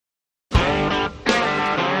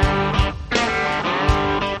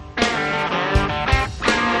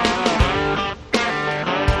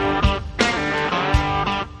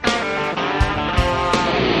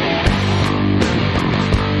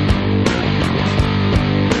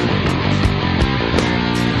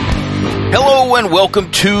everyone.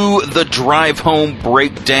 Welcome to the Drive Home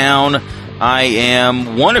Breakdown. I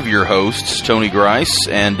am one of your hosts, Tony Grice,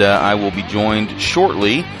 and I will be joined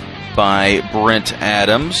shortly by Brent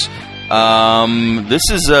Adams. This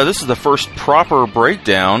is the first proper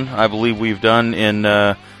breakdown I believe we've done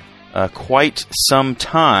in quite some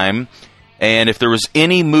time. And if there was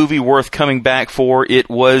any movie worth coming back for, it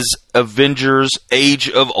was Avengers: Age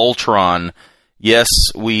of Ultron. Yes,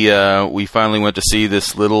 we finally went to see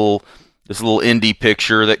this little indie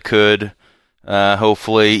picture that could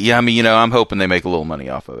hopefully, I'm hoping they make a little money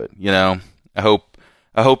off of it.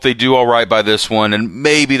 I hope they do all right by this one, and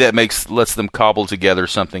maybe that lets them cobble together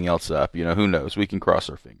something else up. Who knows? We can cross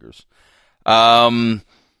our fingers.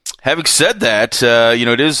 Having said that,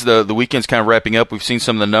 it is the weekend's kind of wrapping up. We've seen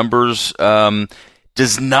some of the numbers.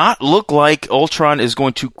 Does not look like Ultron is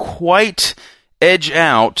going to quite edge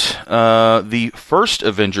out the first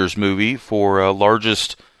Avengers movie for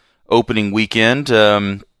largest opening weekend.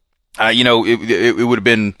 It would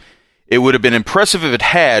have been impressive if it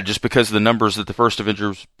had, just because of the numbers that the first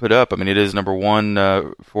Avengers put up. I mean, it is number one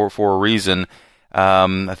for a reason.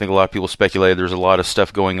 I think a lot of people speculated there's a lot of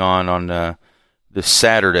stuff going on this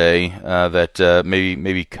Saturday that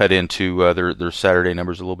maybe cut into their Saturday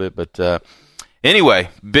numbers a little bit. But anyway,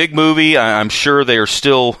 big movie. I'm sure they're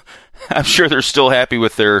still happy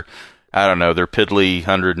with their piddly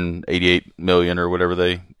 $188 million or whatever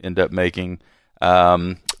they end up making.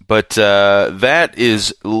 But that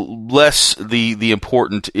is less the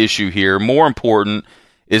important issue here. More important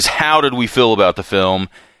is, how did we feel about the film?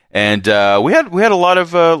 And we had a lot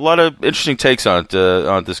of interesting takes on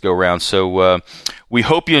this go round. So we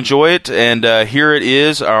hope you enjoy it. And here it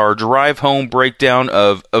is, our drive home breakdown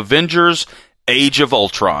of Avengers: Age of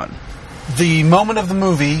Ultron. The moment of the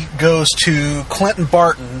movie goes to Clinton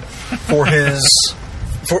Barton for his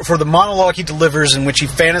for the monologue he delivers, in which he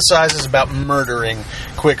fantasizes about murdering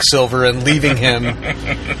Quicksilver and leaving him in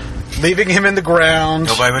the ground.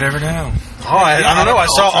 Nobody would ever know. Oh, I don't know. I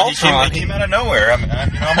saw Ultron. He came out of nowhere.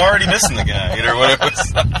 I'm already missing the guy.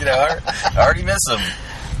 I already miss him.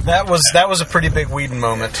 That was a pretty big Whedon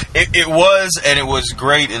moment. It was, and it was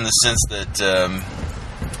great in the sense that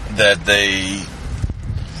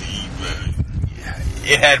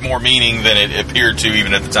it had more meaning than it appeared to,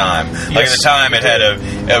 even at the time. Like, at the time, it had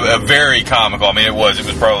a very comical. I mean, it was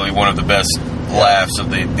probably one of the best laughs of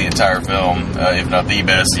the entire film, if not the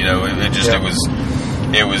best.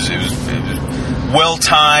 It was well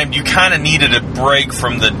timed. You kind of needed a break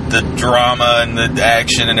from the drama and the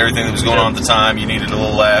action and everything that was going on at the time. You needed a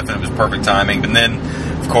little laugh, and it was perfect timing. But then,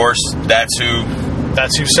 of course, that's who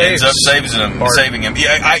ends up saving him.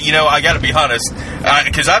 Yeah, I got to be honest,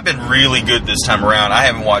 because I've been really good this time around. I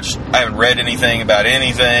haven't read anything about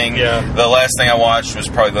anything. Yeah. The last thing I watched was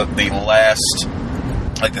probably the last,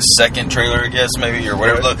 like, the second trailer, I guess, maybe, or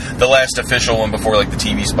whatever. Right. The last official one before, like, the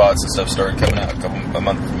TV spots and stuff started coming out a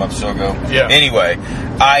month or so ago. Yeah. Anyway,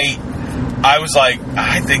 I was like,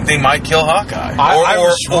 I think they might kill Hawkeye,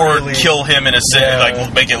 or kill him in a sense,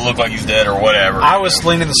 like make it look like he's dead or whatever. I was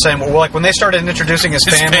leaning the same. Well, like when they started introducing his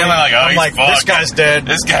family, I'm like, this guy's dead.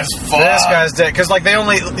 This guy's fucked. This guy's dead, because like the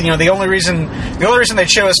only reason they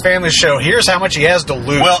show his family show, here's how much he has to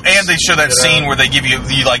lose. Well, and they show that scene where they give you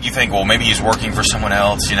think, well, maybe he's working for someone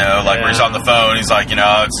else, where he's on the phone, he's like,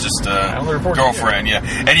 it's just a girlfriend,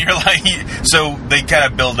 and you're like, so they kind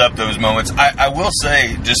of build up those moments. I will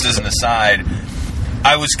say, just as an aside,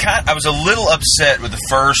 I was a little upset with the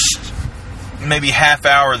first maybe half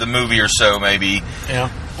hour of the movie or so, maybe. Yeah.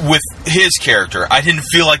 With his character, I didn't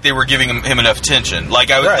feel like they were giving him enough attention. Like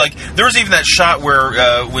there was even that shot where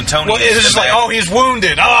when Tony, it was just like, he's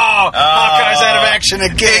wounded. Hawkeye's out of action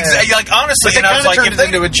again. Exactly. Like, honestly, but they turned it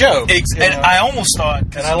into a joke. And I almost thought,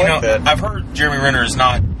 because that. I've heard Jeremy Renner is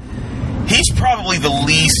not. He's probably the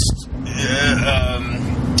least.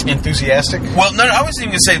 Enthusiastic? Well, no, I wasn't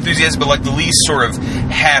even going to say enthusiastic, but like the least sort of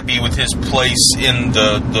happy with his place in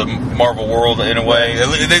the Marvel world in a way. At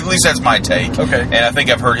least that's my take. Okay. And I think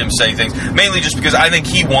I've heard him say things, mainly just because I think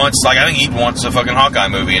he wants a fucking Hawkeye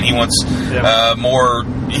movie, and he wants more.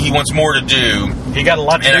 He wants more to do. He got a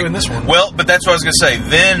lot to do in this one. Well, but that's what I was going to say.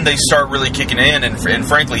 Then they start really kicking in, and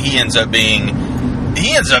frankly, he ends up being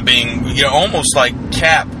almost like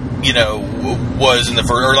Cap. Was in the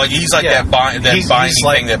first, or like he's like that binding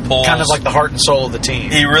thing that pulls, kind of like the heart and soul of the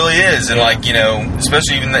team. He really is, and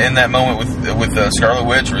especially even in that moment with Scarlet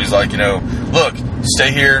Witch, where he's like, look,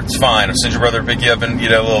 stay here, it's fine. I'll send your brother to pick you up in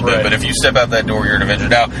a little bit, but if you step out that door, you're an Avenger.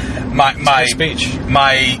 Now, my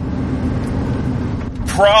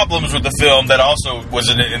problems with the film that also was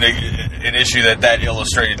an issue that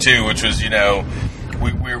illustrated too, which was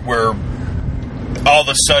we're all of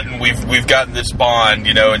a sudden we've gotten this bond,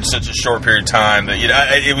 you know, in such a short period of time that, you know,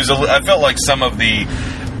 I felt like some of the.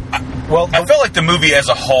 I felt like the movie as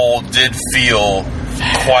a whole did feel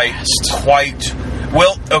quite.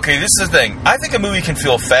 Well, okay, this is the thing. I think a movie can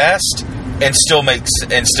feel fast and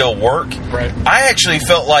still work. Right. I actually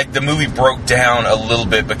felt like the movie broke down a little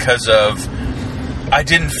bit because of. I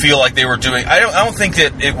didn't feel like they were doing. I don't think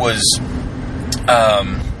that it was.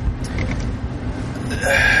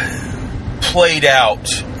 Played out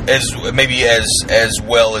as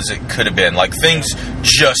well as it could have been. Like, things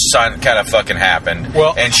just kind of fucking happened,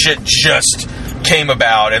 and shit just came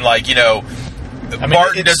about, and, like, you know,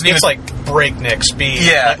 Martin doesn't even. It's like breakneck speed.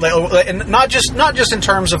 Yeah, and not just in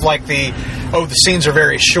terms of like the scenes are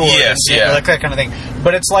very short. Yes, yeah, like that kind of thing.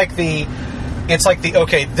 But it's like the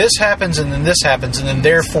okay, this happens and then this happens and then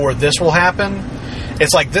therefore this will happen.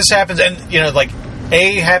 It's like this happens and, you know, like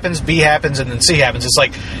A happens, B happens, and then C happens. It's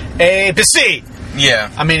like A to C.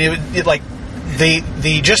 Yeah. I mean, it like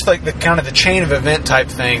the just like the kind of the chain of event type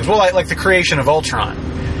things. Well, like the creation of Ultron.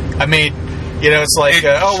 I mean, you know, it's like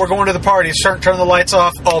we're going to the party. Turn the lights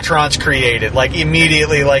off. Ultron's created like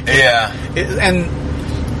immediately. Like and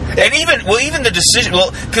even the decision.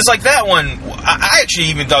 Well, because like that one, I actually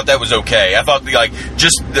even thought that was okay. I thought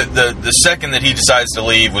just the second that he decides to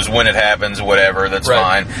leave was when it happens. Whatever, that's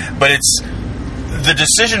fine. But it's. The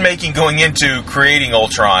decision-making going into creating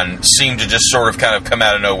Ultron seemed to just sort of kind of come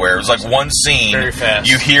out of nowhere. It was like one scene very fast.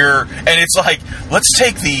 You hear, and it's like, let's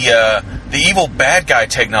take the evil bad guy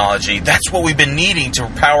technology. That's what we've been needing to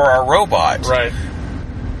power our robot. Right.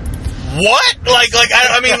 What?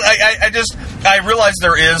 I realize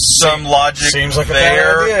there is some logic Seems like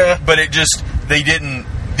there, a bad idea. But it just they didn't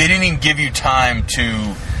even give you time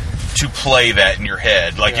to play that in your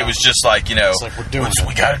head. Like it was just like, you know, it's like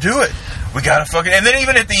we got to do it. We gotta fucking... And then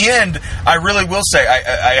even at the end, I really will say,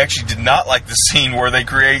 I actually did not like the scene where they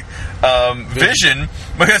create Vision,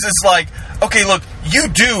 because it's like, okay, look, you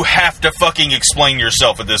do have to fucking explain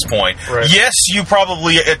yourself at this point. Right. Yes, you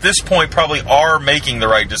probably, at this point, probably are making the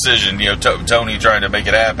right decision, you know, Tony trying to make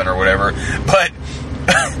it happen or whatever, but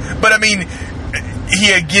I mean...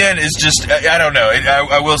 He again is just... I don't know.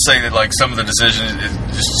 I will say that, like, some of the decisions it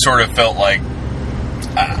just sort of felt like...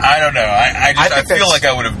 I don't know. I feel like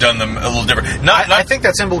I would have done them a little different. I think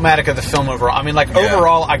that's emblematic of the film overall. I mean, like,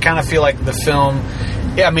 overall, I kind of feel like the film...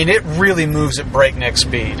 Yeah, I mean, it really moves at breakneck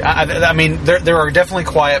speed. I mean, there are definitely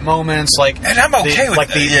quiet moments, like... And I'm okay with like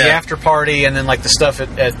that, the after party and then, like, the stuff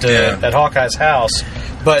at Hawkeye's house.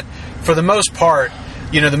 But for the most part...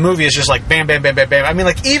 You know, the movie is just like bam, bam, bam, bam, bam. I mean,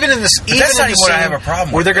 like even in this, but that's not what I have a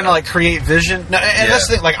problem where with, they're going to like create Vision. No, and that's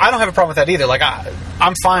the thing. Like, I don't have a problem with that either. Like,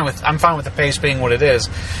 I'm fine with the pace being what it is.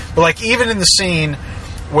 But like, even in the scene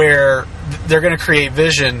where they're going to create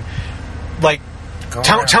Vision, like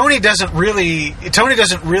Tony doesn't really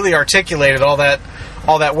articulate it all that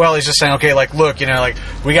well. He's just saying, okay, like, look, you know, like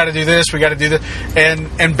we got to do this,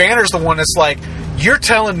 and Banner's the one that's like. You're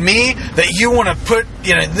telling me that you want to put,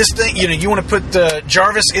 you know, this thing, you know, you want to put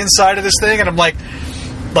Jarvis inside of this thing, and I'm like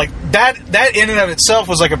that in and of itself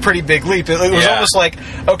was like a pretty big leap. It was almost like,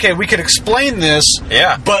 okay, we could explain this,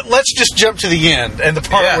 but let's just jump to the end and the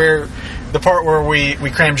part where we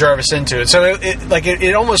cram Jarvis into it. So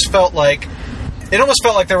it almost felt like. It almost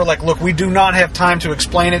felt like they were like, look, we do not have time to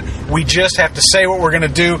explain it. We just have to say what we're going to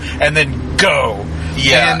do and then go.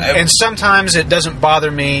 Yeah. And sometimes it doesn't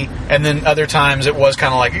bother me, and then other times it was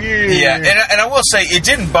kind of like... Yeah, and I will say, it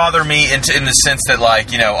didn't bother me in the sense that,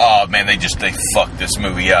 like, you know, oh, man, they fucked this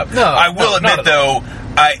movie up. No, I will admit, though,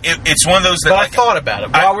 it's one of those that... But like, I thought about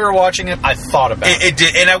it. While we were watching it, I thought about it. It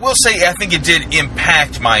did, and I will say, I think it did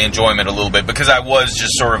impact my enjoyment a little bit, because I was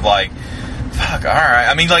just sort of like... Fuck, all right.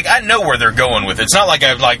 I mean, like, I know where they're going with it. It's not like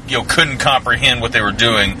I, like, you know, couldn't comprehend what they were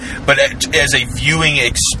doing, but as a viewing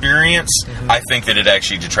experience, I think that it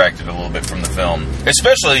actually detracted a little bit from the film.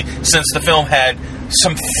 Especially since the film had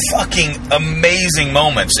some fucking amazing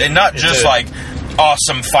moments, and not just, like,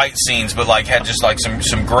 awesome fight scenes, but, like, had just, like,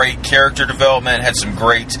 some great character development, had some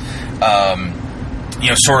great... you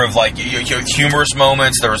know, sort of like humorous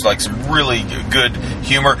moments. There was like some really good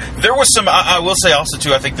humor. There was some, I will say also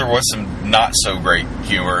too, I think there was some not so great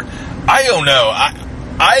humor. I don't know.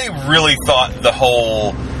 I really thought the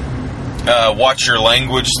whole watch your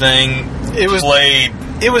language thing played.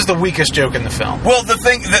 It was the weakest joke in the film. Well, the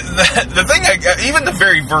thing, even the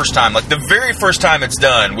very first time, like the very first time it's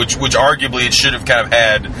done, which arguably it should have kind of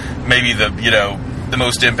had maybe the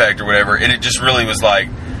most impact or whatever, and it just really was like,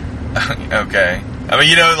 okay. I mean,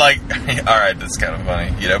 you know, like, all right, that's kind of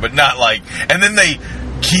funny, you know, but not like, and then they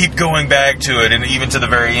keep going back to it, and even to the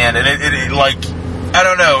very end, and it like, I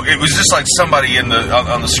don't know. It was just like somebody on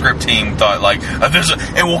the script team thought like,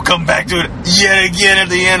 and we'll come back to it yet again at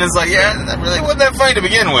the end. It's like, yeah, that really wasn't that funny to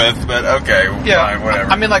begin with, but okay, fine, whatever.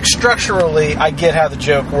 I mean, like, structurally, I get how the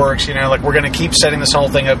joke works. You know, like, we're going to keep setting this whole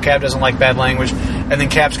thing up. Cap doesn't like bad language, and then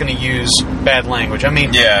Cap's going to use bad language. I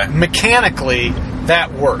mean, mechanically,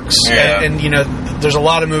 that works. Yeah. And you know, there's a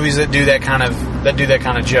lot of movies that do that kind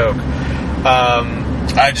of joke.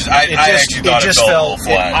 I actually thought it fell a little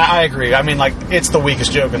flat. I agree. I mean, like, it's the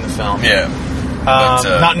weakest joke in the film. Yeah.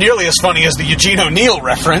 Not nearly as funny as the Eugene O'Neill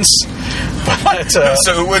reference. But,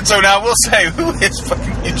 so now we'll say, who is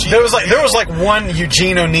fucking Eugene? There was like one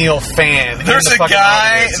Eugene O'Neill fan. There's a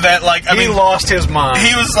guy that, like, he lost his mind.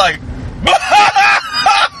 He was like,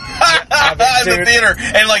 in the theater,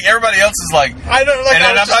 and like everybody else is like, I don't like.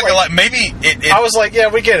 And I'm talking like maybe I was like, yeah,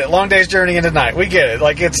 we get it. Long Day's Journey into Night, we get it.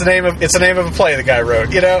 Like, it's the name of a play the guy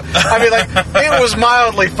wrote. You know, I mean, like, it was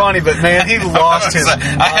mildly funny, but man, he lost his mind.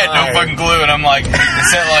 I had no fucking clue, and I'm like, is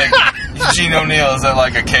that like Eugene O'Neill? Is that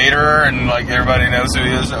like a caterer, and like everybody knows who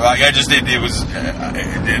he is? Like, I just did. It was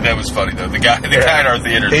that was funny though. The guy in our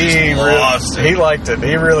theater just lost it. He liked it.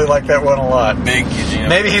 He really liked that one a lot. Big Eugene.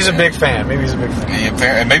 Maybe he's a big fan. Maybe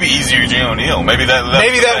he's Eugene O'Neill. Maybe that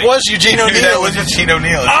was Eugene O'Neill. That was Eugene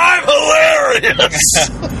O'Neill. I'm hilarious.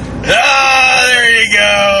 There you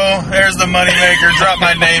go. There's the moneymaker. Drop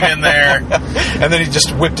my name in there. And then he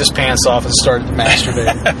just whipped his pants off and started to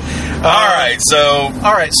masturbate. All right, so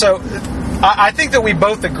I think that we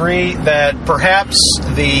both agree that perhaps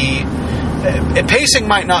the pacing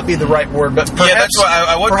might not be the right word, but perhaps, that's why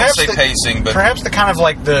I wouldn't say pacing, but perhaps the kind of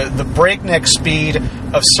like the breakneck speed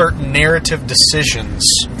of certain narrative decisions.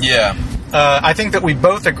 Yeah, I think that we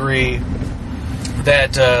both agree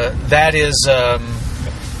that that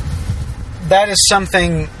is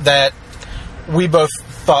something that we both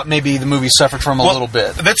thought maybe the movie suffered from a little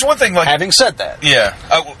bit. That's one thing. Like, having said that, yeah.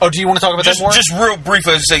 Do you want to talk about that more? Just real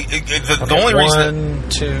briefly, I'd say the only reason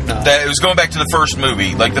that it was going back to the first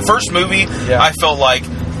movie. Like the first movie, I felt like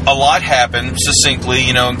a lot happened succinctly,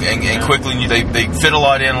 you know, and quickly. They fit a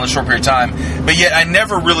lot in a short period of time, but yet I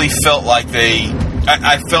never really felt like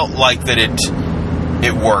I felt like that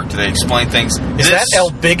it worked. They explained things. Is that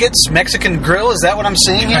El Bigot's Mexican Grill? Is that what I'm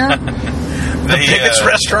seeing here? The Bigot's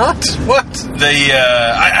restaurant? What?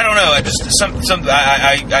 I don't know.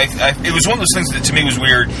 It was one of those things that to me was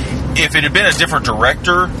weird. If it had been a different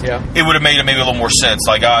director, it would have made maybe a little more sense.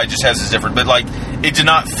 Like, it just has this different. But like, it did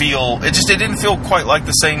not feel. It didn't feel quite like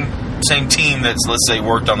the same team that's, let's say,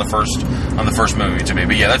 worked on the first movie to me.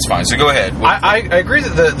 But yeah, that's fine. So go ahead. I agree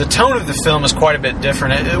that the tone of the film is quite a bit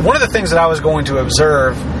different. One of the things that I was going to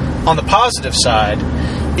observe on the positive side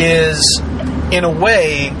is, in a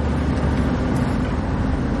way,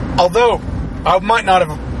 although I might not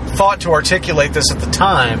have thought to articulate this at the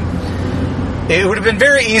time, it would have been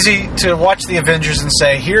very easy to watch The Avengers and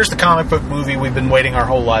say, here's the comic book movie we've been waiting our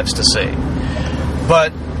whole lives to see.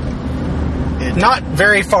 But not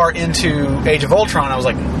very far into Age of Ultron, I was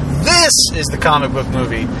like, this is the comic book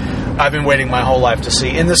movie I've been waiting my whole life to see.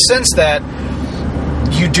 In the sense that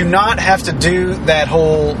you do not have to do that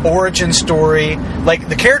whole origin story. Like,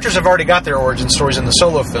 the characters have already got their origin stories in the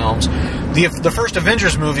solo films. The first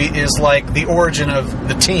Avengers movie is like the origin of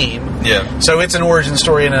the team. Yeah. So it's an origin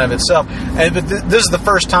story in and of itself. But this is the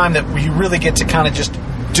first time that you really get to kind of just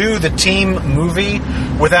do the team movie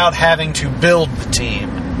without having to build the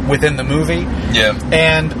team within the movie. Yeah.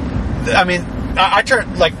 And, I mean, I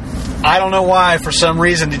turned, like, I don't know why, for some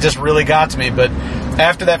reason, it just really got to me, but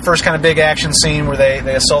after that first kind of big action scene where they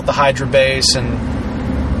assault the Hydra base and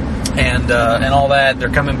all that, they're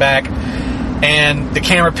coming back, and the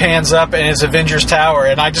camera pans up and it's Avengers Tower,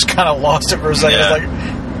 and I just kind of lost it for a second. Yeah. I was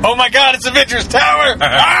like, oh my god, it's Avengers Tower!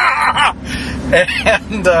 Ah!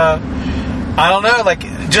 And I don't know, like,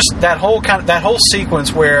 just that whole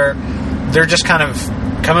sequence where they're just kind of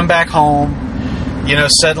coming back home, you know,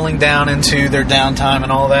 settling down into their downtime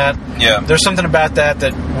and all that. Yeah. There's something about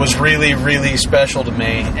that was really, really special to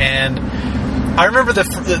me. And I remember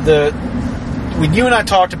when you and I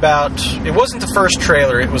talked about, it wasn't the first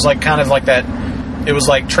trailer, it was like kind of like that, it was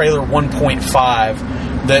like trailer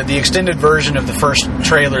 1.5, the extended version of the first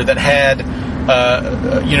trailer that had,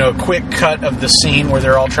 you know, a quick cut of the scene where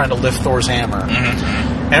they're all trying to lift Thor's hammer. Mm-hmm.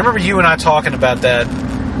 And I remember you and I talking about that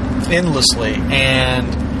endlessly,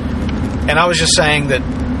 and I was just saying that,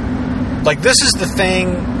 like, this is the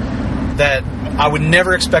thing that I would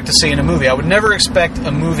never expect to see in a movie. I would never expect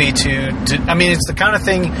a movie to I mean, it's the kind of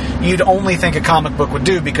thing you'd only think a comic book would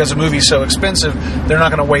do, because a movie's so expensive, they're not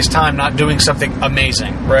going to waste time not doing something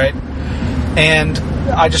amazing, right? And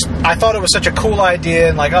I thought it was such a cool idea,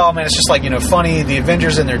 and like, oh man, it's just like, you know, funny, the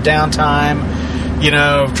Avengers in their downtime,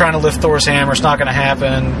 trying to lift Thor's hammer. It's not going to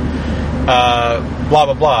happen. Blah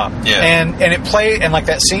blah blah. Yeah. And it and like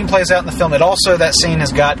that scene plays out in the film. That scene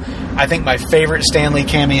has got, I think, my favorite Stan Lee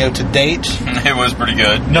cameo to date. It was pretty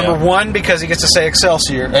good. Number one, because he gets to say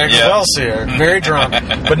Excelsior, very drunk.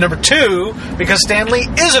 But number two, because Stan Lee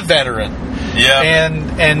is a veteran. Yeah.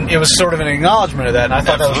 And it was sort of an acknowledgement of that, and I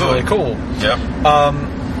thought that was really cool. Yeah.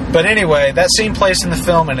 But anyway, that scene plays in the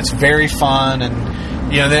film, and it's very fun, and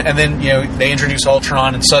then they introduce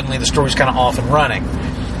Ultron, and suddenly the story's kind of off and running.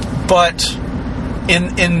 But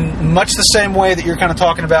in much the same way that you're kind of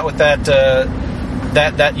talking about with that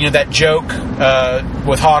joke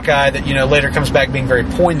with Hawkeye that later comes back being very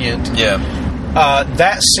poignant. Yeah.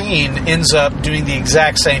 That scene ends up doing the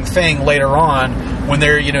exact same thing later on when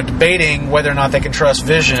they're debating whether or not they can trust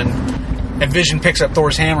Vision, and Vision picks up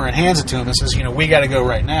Thor's hammer and hands it to him and says, we got to go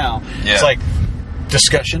right now. Yeah. It's like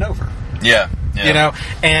discussion over. Yeah.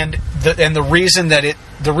 And the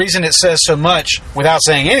reason it says so much without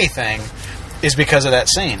saying anything is because of that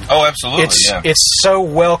scene. Oh, absolutely. It's so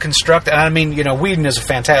well constructed. I mean, Whedon is a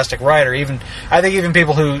fantastic writer. I think even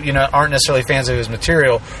people who aren't necessarily fans of his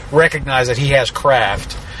material recognize that he has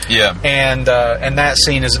craft. Yeah. And that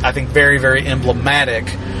scene is, I think, very, very emblematic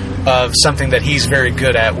of something that he's very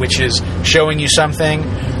good at, which is showing you something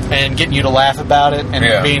and getting you to laugh about it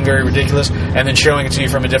and being very ridiculous, and then showing it to you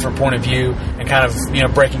from a different point of view and kind of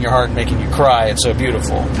breaking your heart and making you cry. It's so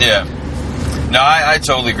beautiful. Yeah. No, I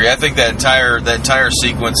totally agree. I think that entire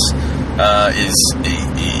sequence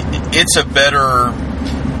it's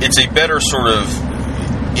a better sort of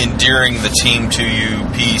endearing the team to you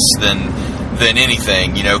piece than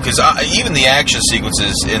anything, because even the action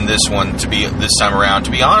sequences in this time around,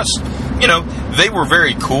 to be honest, they were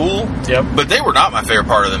very cool. Yep. But they were not my favorite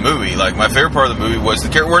part of the movie. Like, my favorite part of the movie was the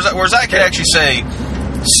character. Whereas I could actually say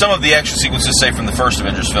some of the action sequences, say from the first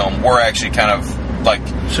Avengers film, were actually kind of like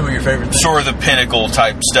some of your favorite things. Sort of the pinnacle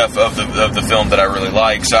type stuff of the film that I really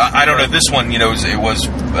like. So I don't know. This one, it was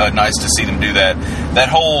nice to see them do that. That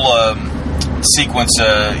whole sequence,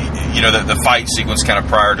 the fight sequence kind of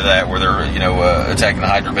prior to that, where they're attacking the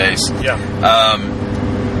Hydra base. Yeah.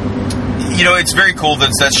 It's very cool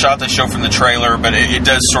that shot they show from the trailer, but it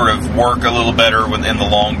does sort of work a little better in the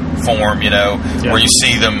long form, where you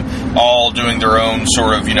see them all doing their own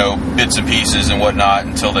sort of, bits and pieces and whatnot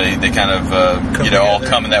until they kind of, all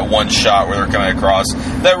come in that one shot where they're coming across.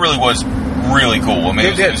 That really was really cool. I mean,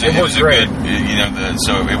 it was great.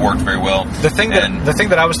 So it worked very well. The thing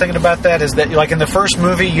that I was thinking about that is that, like, in the first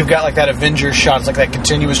movie, you've got like that Avengers shot. It's like that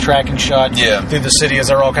continuous tracking shot through the city as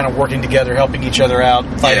they're all kind of working together, helping each other out,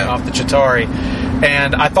 fighting off the Chitauri.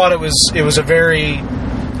 And I thought it was a very,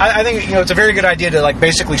 I think it's a very good idea to like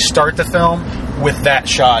basically start the film with that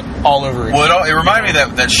shot all over again. Well, it reminded me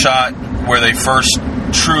of that shot where they first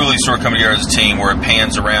truly sort of come together as a team, where it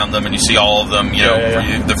pans around them and you see all of them,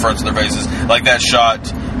 the fronts of their faces. Like that shot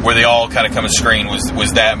where they all kind of come to screen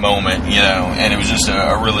was that moment, and it was just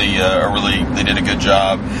a really they did a good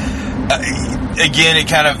job. Again, it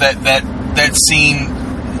kind of that scene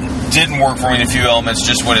didn't work for me in a few elements,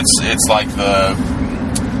 just when it's like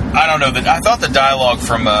I don't know, I thought the dialogue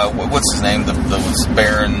from what's his name, the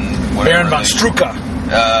Baron von Strucker.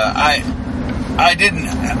 I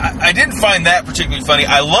didn't find that particularly funny.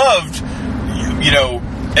 I loved,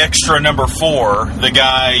 extra number 4, the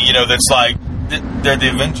guy, that's like, they're the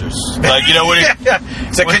Avengers. Like, what he...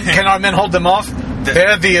 It's like, can our men hold them off?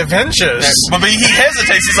 They're the Avengers. But he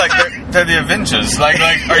hesitates. He's like, they're the Avengers. Like,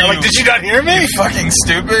 are you? Like, did you not hear me? You fucking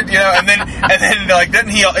stupid. And then, like, isn't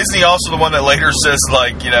he also the one that later says,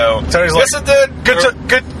 like, so he's like,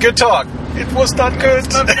 good talk. It was not good.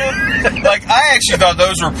 Like, I actually thought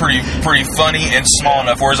those were pretty funny and small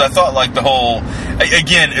enough. Whereas I thought, like, the whole,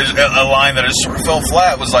 again, a line that just sort of fell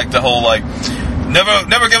flat was like the whole, like,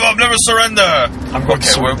 never give up, never surrender.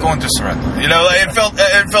 We're going to surrender. It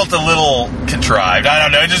felt a little contrived. I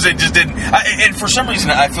don't know. It just didn't. And for some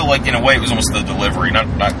reason, I feel like in a way it was almost the delivery, not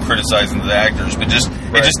criticizing the actors, but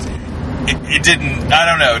it didn't. I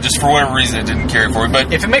don't know. Just for whatever reason, it didn't carry forward.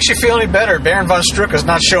 But if it makes you feel any better, Baron von Strucker's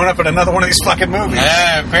not showing up in another one of these fucking movies.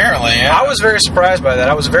 Apparently, yeah. I was very surprised by that.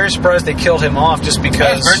 I was very surprised they killed him off just because.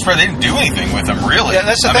 I was very surprised they didn't do anything with him. Really. Yeah,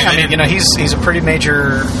 that's the thing. I mean, he's a pretty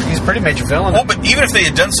major villain. Well, but even if they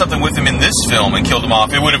had done something with him in this film and killed him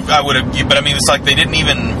off, I would have. But I mean, it's like they didn't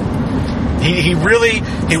even. He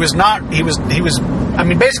was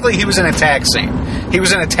basically he was in a tag scene. He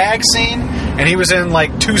was in a tag scene, and he was in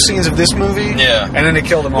like 2 scenes of this movie. Yeah. And then they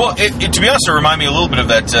killed him off. Well, to be honest, it reminded me a little bit of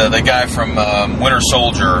that guy from Winter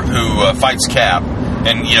Soldier who fights Cap,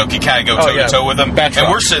 and can kind of go toe to toe with him. Batroc. And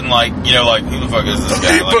we're sitting like, who the fuck is this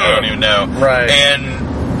guy? Like, I don't even know. Right.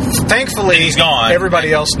 And Thankfully, he's gone.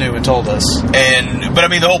 Everybody else knew and told us. But I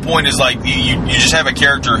mean, the whole point is like you just have a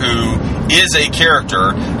character who is a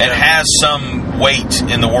character and has some weight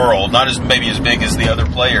in the world, not maybe as big as the other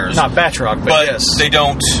players. Not Batroc, but yes. They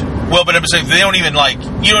don't. Well, but I'm saying they don't even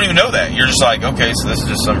you don't even know that. You're just like, okay, so this is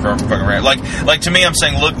just some fucking random. Like to me, I'm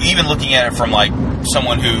saying even looking at it from like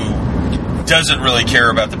someone who doesn't really care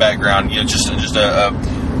about the background, just a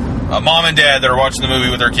mom and dad that are watching the movie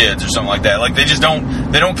with their kids or something like that. Like they don't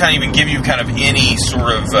kind of even give you kind of any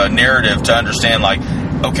sort of narrative to understand. Like,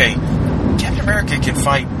 okay, Captain America can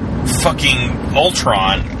fight fucking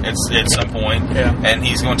Ultron at some point, and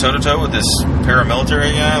he's going toe to toe with this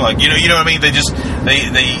paramilitary guy. Like, you know what I mean? They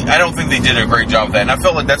I don't think they did a great job of that, and I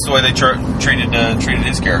felt like that's the way they treated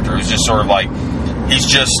his character. It was just sort of like he's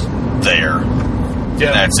just there. Yeah,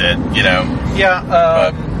 and that's it.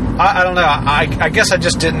 Yeah. I don't know. I guess I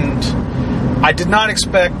just didn't. I did not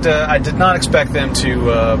expect them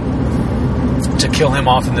to kill him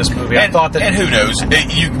off in this movie. I thought that, and who knows?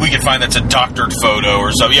 We could find that's a doctored photo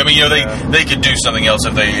or something. I mean, they could do something else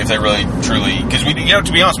if they really truly, because we,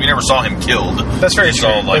 to be honest, we never saw him killed. That's very true.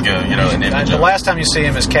 Saw like an image. The last time you see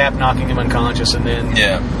him is Cap knocking him unconscious, and then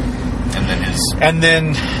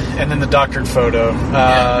and then the doctored photo.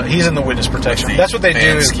 He's in the witness protection. That's what they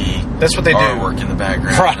do. That's what they do. Artwork in the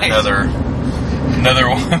background. Right. Another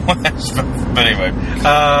one. But anyway.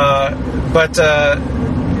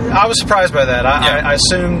 I was surprised by that. I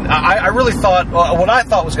assumed. I really thought. What I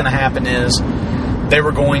thought was going to happen is they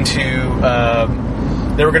were going to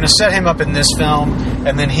set him up in this film,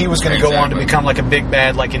 and then he was going to go on to become like a big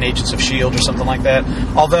bad, like in Agents of S.H.I.E.L.D. or something like that.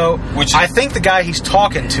 Although, I think the guy he's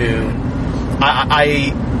talking to,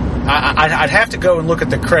 I'd have to go and look at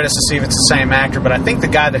the credits to see if it's the same actor, but I think the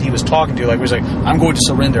guy that he was talking to, was like, "I'm going to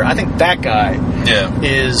surrender." I think that guy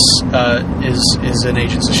is in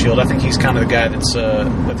Agents of S.H.I.E.L.D. I think he's kind of the guy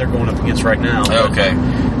that they're going up against right now. Okay.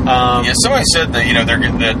 Somebody said that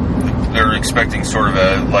they're expecting sort of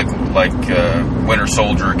a like Winter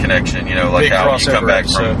Soldier connection. Like big how you come back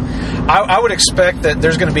episode. from. I would expect that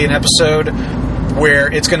there's going to be an episode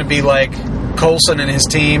where it's going to be like Coulson and his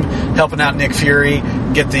team helping out Nick Fury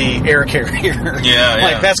get the air carrier.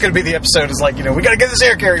 Yeah. That's going to be the episode. Is like, we got to get this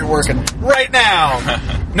air carrier working right now.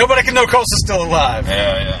 Nobody can know Coulson's still alive.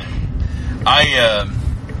 Yeah.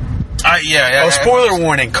 Spoiler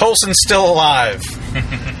warning: Coulson's still alive.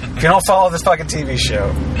 If you don't follow this fucking TV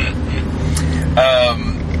show.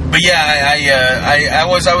 But yeah, I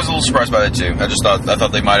was a little surprised by that too. I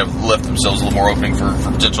thought they might have left themselves a little more opening for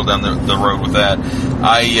potential down the road with that.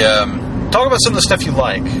 Talk about some of the stuff you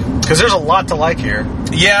like, because there's a lot to like here.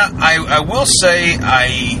 Yeah, I will say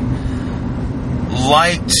I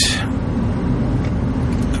liked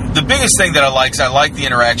the biggest thing that I liked is I liked the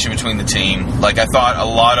interaction between the team. Like I thought a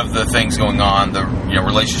lot of the things going on, the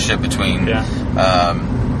relationship between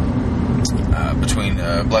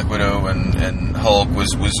Black Widow and Hulk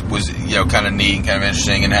was kind of neat and kind of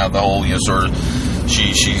interesting, and how the whole sort of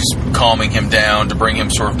she's calming him down to bring him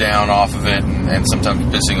sort of down off of it, and sometimes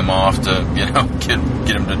pissing him off to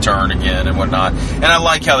get him to turn again and whatnot. And I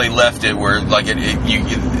like how they left it where like you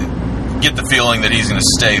get the feeling that he's going to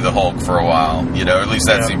stay the Hulk for a while. At least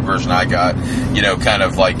that's the impression I got. Kind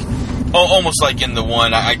of like almost like in the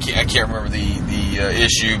one I can't remember the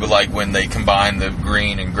issue, but like when they combined the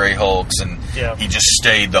green and gray Hulks, and he just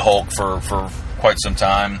stayed the Hulk for quite some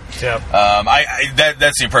time.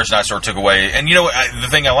 That's the impression I sort of took away. And the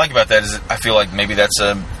thing I like about that is I feel like maybe that's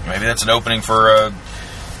an opening for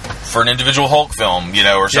an individual Hulk film,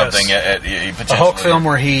 or something. Potentially. A Hulk film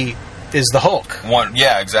where he is the Hulk.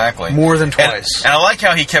 Exactly. More than twice. And I like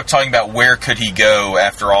how he kept talking about where could he go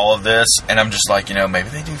after all of this, and I'm just like, maybe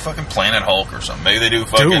they do fucking Planet Hulk or something. Maybe they do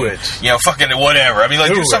fucking... Do it. Fucking whatever. I mean,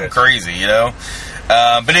 do something crazy,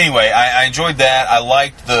 But anyway, I enjoyed that. I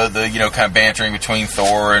liked the kind of bantering between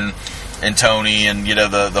Thor and Tony, and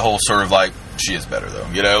the whole sort of like, she is better though,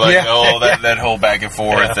 that whole back and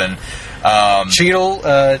forth. And Cheadle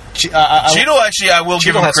actually, I will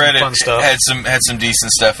give him credit, had some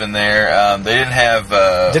decent stuff in there. They didn't have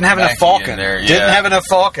enough Falcon. Didn't have enough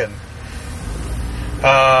Falcon.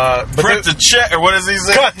 Print the check, or what does he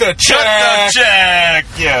say? Cut the check.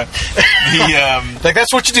 Yeah. Like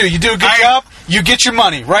that's what you do. You do a good job, you get your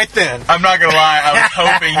money right then. I'm not gonna lie. I was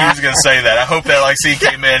hoping he was gonna say that. I hope that he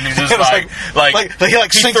came in. He's just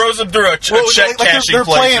he throws him through a check cashing they're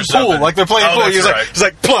playing pool. Like they're playing pool. He's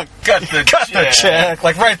like, plunk. Cut the check.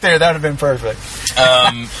 Like right there. That would have been perfect.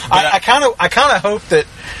 I kind of hope that.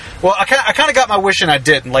 Well, I kind of got my wish and I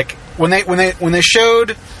didn't. Like when they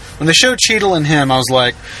showed Cheadle and him, I was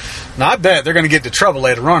like, Now, I bet they're going to get into trouble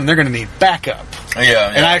later on, and they're going to need backup.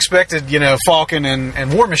 Yeah. And I expected, Falcon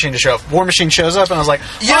and War Machine to show up. War Machine shows up, and I was like,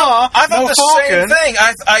 I thought the Falcon. same thing.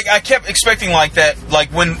 I kept expecting like that. Like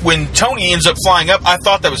when Tony ends up flying up, I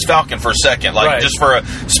thought that was Falcon for a second. Like just for a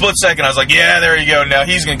split second, I was like, yeah, there you go. Now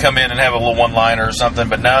he's going to come in and have a little one-liner or something.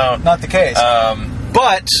 But no, not the case.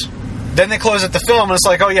 But then they close at the film, and it's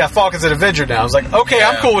like, oh yeah, Falcon's an Avenger now. I was like, okay,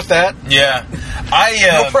 I'm cool with that. Yeah,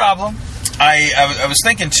 no problem. I was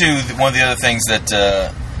thinking too. One of the other things that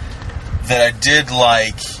I did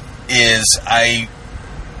like is I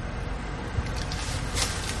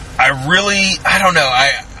don't know.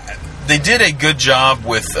 They did a good job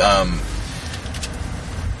with. I'm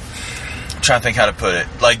trying to think how to put it.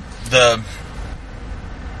 Like the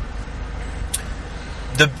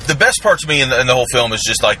best part to me in the whole film is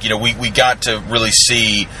just like, we got to really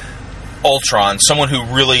see Ultron, someone who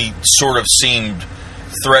really sort of seemed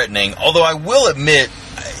threatening. Although I will admit,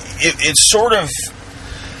 it's sort of,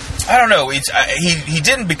 I don't know. He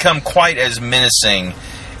didn't become quite as menacing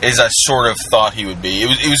as I sort of thought he would be.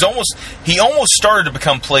 It was almost, he almost started to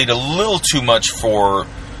become played a little too much for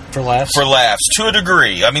laughs. For laughs, to a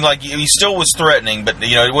degree. I mean, like, he still was threatening, but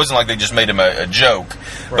it wasn't like they just made him a joke.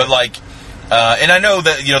 Right. But like. And I know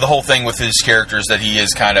that the whole thing with his character is that he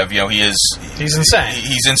is kind of he's insane.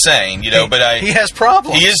 He's insane, but he has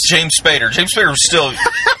problems. He is James Spader. James Spader was still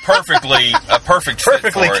perfectly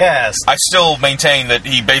cast. I still maintain that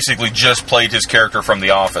he basically just played his character from The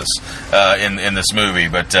Office in this movie.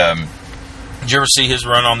 But did you ever see his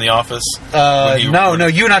run on The Office? No.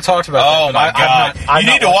 You and I talked about that. Oh my God!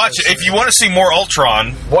 You need to watch it if you want to see more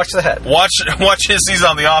Ultron. Watch that. Watch his season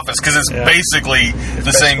on The Office because it's basically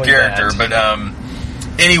the same character. That.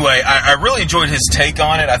 But anyway, I really enjoyed his take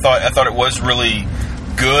on it. I thought it was really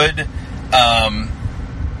good.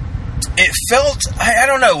 It felt, I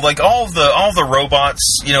don't know, like all the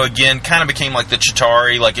robots, again, kind of became like the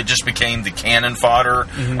Chitauri, like it just became the cannon fodder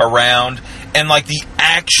around. And like the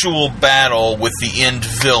actual battle with the end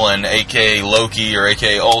villain, aka Loki or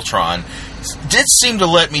aka Ultron, did seem to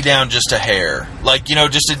let me down just a hair. Like,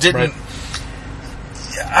 just it didn't. Right.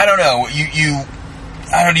 I don't know. You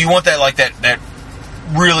want that, like that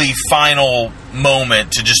really final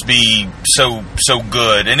moment to just be so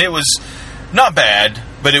good, and it was not bad.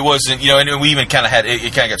 But it wasn't, and we even kind of had it.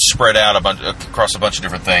 Kind of got spread out across a bunch of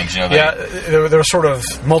different things. There were sort of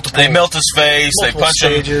multiple. They melt his face. They punch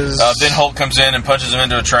stages. him. Then Hulk comes in and punches him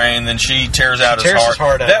into a train. Then she tears out his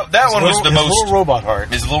heart. That one was the most. His little robot heart.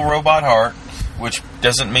 His little robot heart, which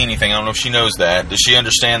doesn't mean anything. I don't know if she knows that. Does she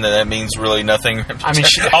understand that means really nothing? I mean,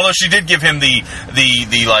 although she did give him the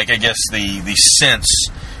like, I guess the sense.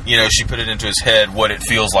 She put it into his head what it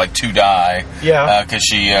feels like to die. Yeah. Because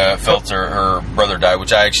she felt her brother die,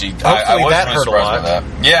 which I actually I was that really surprised by that.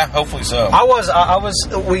 Yeah, hopefully so. I was.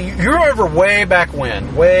 You remember way back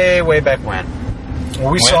when? Way back when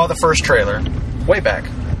we saw the first trailer. Way back.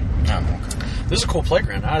 Oh, okay. This is a cool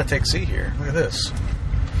playground. I ought to take a seat here. Look at this.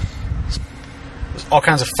 There's all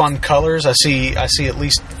kinds of fun colors. I see at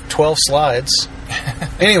least 12 slides.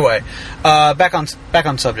 Anyway, back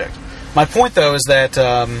on subject. My point, though, is that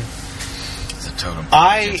it's a totem.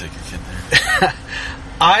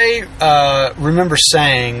 I remember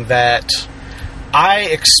saying that I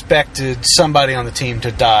expected somebody on the team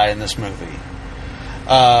to die in this movie.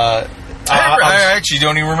 I actually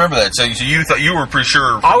don't even remember that. So you thought you were pretty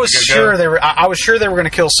sure? I was sure they were. I was sure they were going to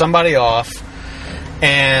kill somebody off,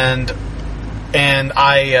 and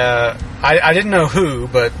I didn't know who,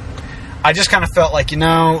 but. I just kind of felt like,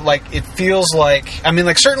 like it feels like, I mean,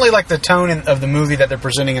 like certainly like the tone of the movie that they're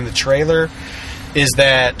presenting in the trailer is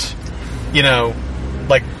that,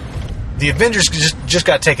 like the Avengers just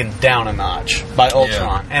got taken down a notch by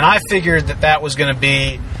Ultron. Yeah. And I figured that was going to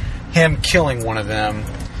be him killing one of them,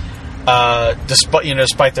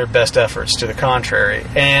 despite their best efforts to the contrary.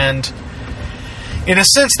 And in a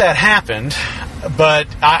sense that happened. But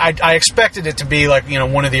I expected it to be like,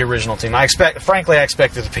 one of the original team. Frankly, I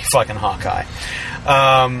expected it to be fucking Hawkeye.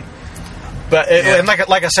 And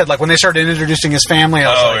like I said, like when they started introducing his family, I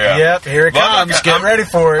was yep, here it comes. Get ready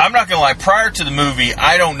for it. I'm not gonna lie. Prior to the movie,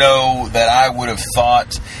 I don't know that I would have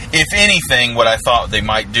thought, if anything, what I thought they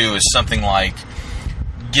might do is something like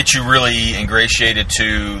get you really ingratiated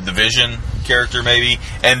to the Vision character, maybe,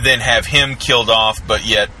 and then have him killed off, but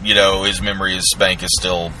yet, his memory, his bank is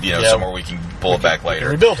still, somewhere we can pull it back later.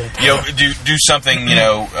 Rebuild it. Do something,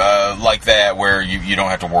 like that, where you don't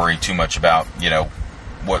have to worry too much about,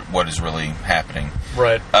 what is really happening.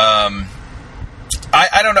 Right. I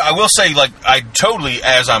don't know. I will say, like, I totally,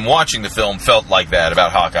 as I'm watching the film, felt like that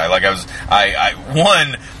about Hawkeye. Like,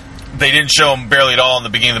 they didn't show him barely at all in the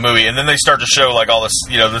beginning of the movie, and then they start to show like all this,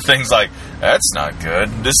 the things like that's not good.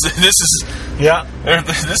 This is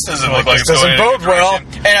this doesn't look like it's going in a good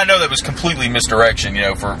direction. And I know that was completely misdirection,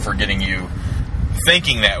 for getting you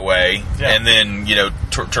thinking that way, and then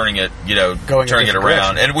turning it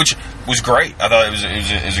around, and which was great. I thought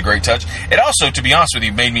it was a great touch. It also, to be honest with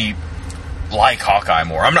you, made me like Hawkeye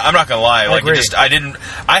more. I'm not gonna lie. Not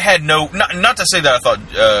to say that I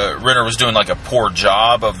thought Renner was doing like a poor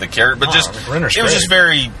job of the character, but it was just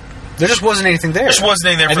very. There just wasn't anything there. There just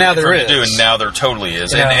wasn't anything there for him to do, and now there totally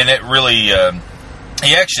is. Yeah. And it really.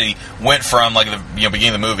 He actually went from like the beginning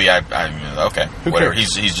of the movie. Okay, whatever.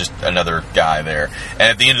 He's just another guy there. And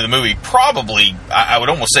at the end of the movie, probably I would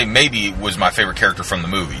almost say maybe it was my favorite character from the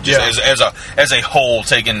movie. Just as a whole,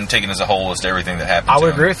 taken as a whole as to everything that happened. I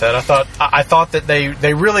would agree with that. I thought that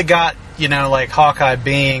they really got like Hawkeye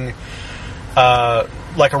being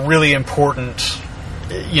like a really important.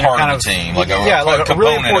 Part of the team, like a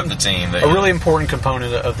component of the team. A really important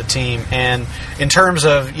component of the team, and in terms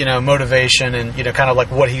of motivation and kind of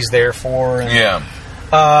like what he's there for. And,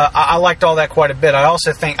 I liked all that quite a bit. I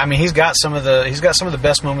also think, he's got some of the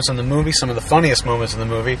best moments in the movie, some of the funniest moments in the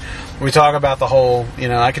movie. We talk about the whole,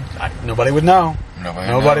 nobody would know,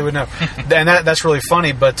 nobody would know, and that's really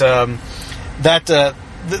funny. But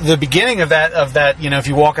the beginning of that, if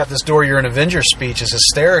you walk out this door, you're an Avengers speech is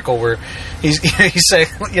hysterical. Where he's saying,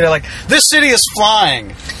 like, this city is flying.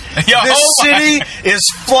 This city is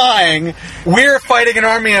flying. We're fighting an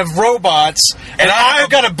army of robots, and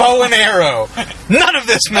I've got a bow and arrow. None of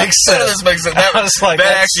this makes sense. None of this makes sense.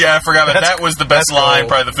 I forgot about that. Was the best line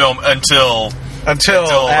probably of the film until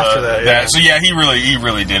after that. Yeah. So he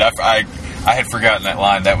really did. I had forgotten that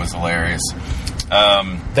line. That was hilarious.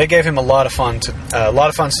 They gave him a lot of fun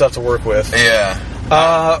stuff to work with. Yeah.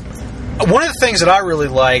 One of the things that I really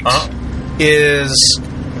liked is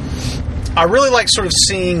I really like sort of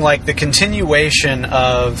seeing like the continuation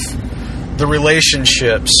of the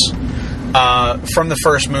relationships from the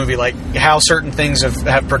first movie, like how certain things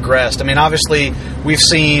have progressed. Obviously we've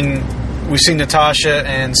seen Natasha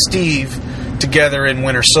and Steve together in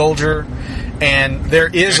Winter Soldier. And there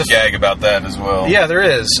is a gag about that as well. Yeah, there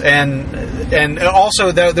is, and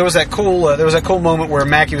also there was that cool moment where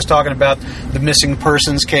Mackie was talking about the missing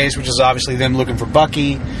persons case, which is obviously them looking for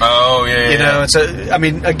Bucky. Oh yeah. It's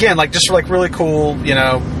again, like just like really cool.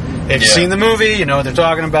 If you've seen the movie, you know what they're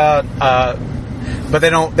talking about. But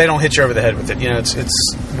they don't hit you over the head with it.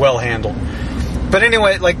 It's well handled. But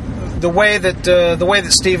anyway, like the way that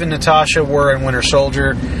Steve and Natasha were in Winter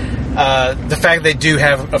Soldier. The fact they do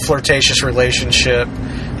have a flirtatious relationship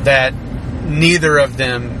that neither of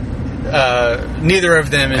them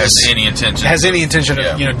has any intention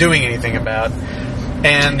of doing anything about,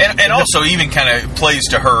 and also even kind of plays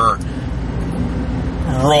to her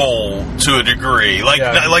role to a degree, like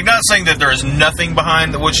not saying that there is nothing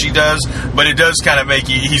behind what she does, but it does kind of make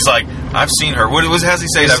you. He's like, I've seen her. How's he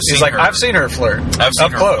say it? I've seen her flirt. I've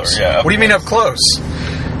seen her close. Flirt, yeah. What do you mean up close?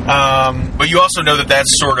 But you also know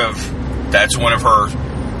that's one of her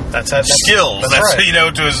skills. That's right.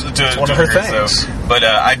 To one of her things. So, but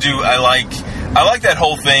I like that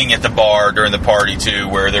whole thing at the bar during the party too,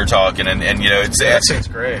 where they're talking and that scene's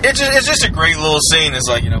great. It's just a great little scene. It's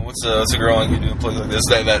like what's a girl going to do a place like this?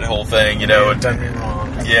 That whole thing, It done me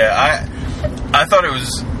wrong. Yeah, I thought it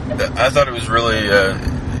was really.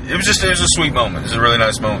 It was a sweet moment. It was a really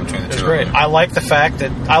nice moment between the two. It was great. I like the fact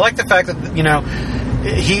that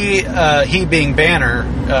he being Banner,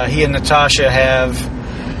 he and Natasha have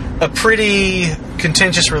a pretty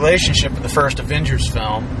contentious relationship in the first Avengers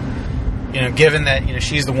film. Given that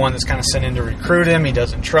she's the one that's kind of sent in to recruit him, he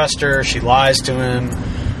doesn't trust her. She lies to him.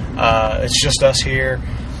 It's just us here.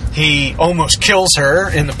 He almost kills her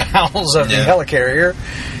in the bowels of the helicarrier,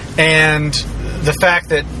 and the fact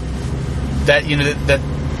that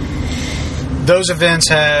those events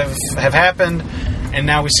have happened, and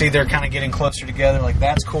now we see they're kind of getting closer together. Like,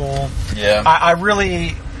 that's cool. Yeah. I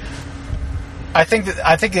think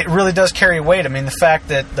it really does carry weight. The fact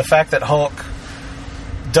that Hulk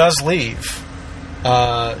does leave,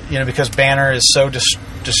 because Banner is so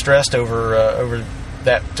distressed over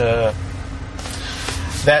that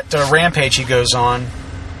rampage he goes on.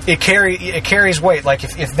 It carries weight. Like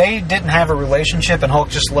if they didn't have a relationship and Hulk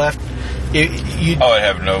just left, you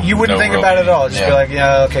wouldn't think about it at all. Just be like,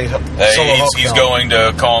 yeah, okay. He's going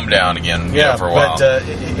to calm down again. For a while. But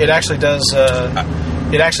it actually does.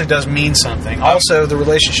 It actually does mean something. Also, the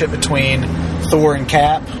relationship between Thor and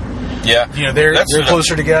Cap. Yeah, they're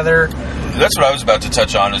closer together. That's what I was about to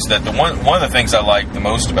touch on. Is that one of the things I liked the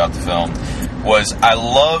most about the film was I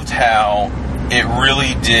loved how it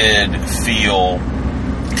really did feel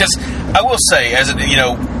because I will say, as an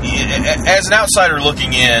outsider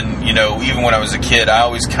looking in, even when I was a kid, I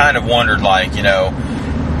always kind of wondered,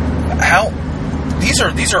 how these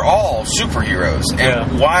are all superheroes,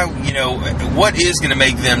 and why, what is going to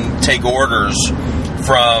make them take orders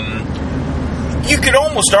from? You could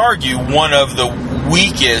almost argue one of the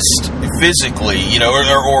weakest physically,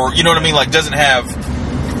 or you know what I mean, like doesn't have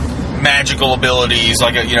magical abilities,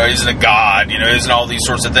 like isn't a god, isn't all these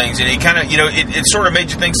sorts of things, and it kind of, it sort of made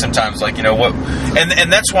you think sometimes, like, what,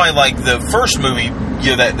 and that's why, like, the first movie,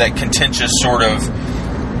 that contentious sort of,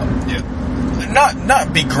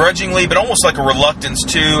 not begrudgingly, but almost like a reluctance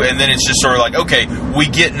to, and then it's just sort of like, okay, we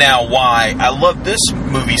get now why. I love this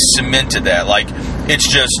movie cemented that, like, it's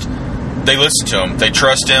just, they listen to him, they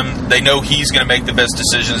trust him, they know he's going to make the best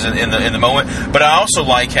decisions in the moment. But I also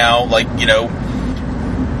like how, like,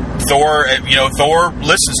 Thor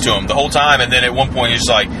listens to him the whole time, and then at one point he's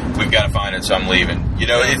like, we've got to find it, so I'm leaving.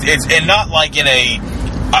 It's and not like in a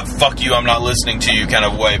fuck you, I'm not listening to you kind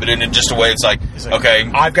of way, but in just a way it's like okay,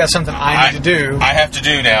 I've got something I need to do. I have to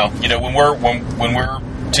do now. When we're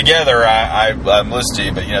together, I'm listening to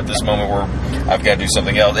you, but at this moment I've got to do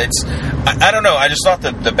something else. It's I don't know. I just thought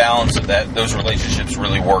that the balance of those relationships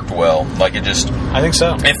really worked well. Like I think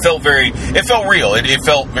so. It felt real. It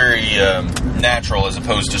felt very natural as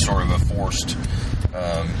opposed to sort of a forced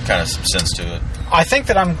kind of sense to it. I think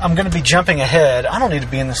that I'm going to be jumping ahead. I don't need to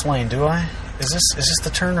be in this lane, do I? Is this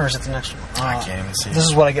the turn or is it the next one? I can't even see. This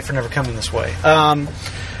is what I get for never coming this way. I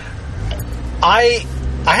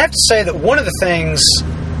have to say that one of the things,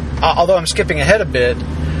 although I'm skipping ahead a bit,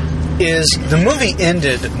 is the movie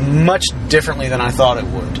ended much differently than I thought it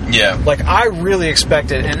would. Yeah. Like, I really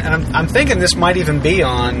expected, and I'm thinking this might even be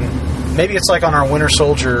on, maybe it's like on our Winter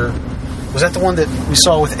Soldier. Was that the one that we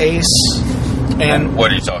saw with Ace? And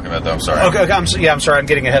what are you talking about, though? I'm sorry. Okay, I'm sorry. I'm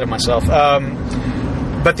getting ahead of myself.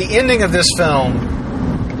 But the ending of this film,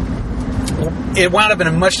 it wound up in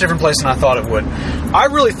a much different place than I thought it would. I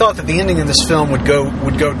really thought that the ending of this film would go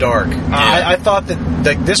dark. Yeah. I thought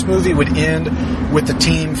that this movie would end with the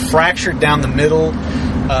team fractured down the middle.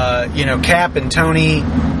 Cap and Tony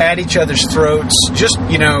at each other's throats, just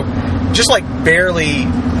like barely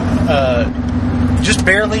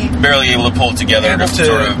able to pull it together to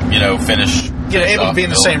sort of finish. Able to be in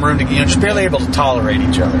the same room, just barely able to tolerate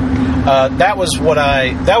each other. That was what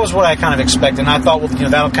I kind of expected, and I thought,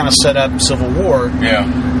 that'll kind of set up Civil War.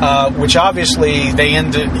 Yeah. Which obviously they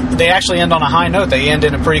actually end on a high note. They end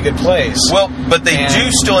in a pretty good place. Well, but they do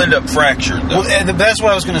still end up fractured, though. Well, that's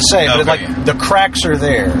what I was going to say. Okay. But the cracks are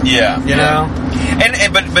there. Yeah. You know.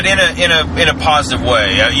 And but in a positive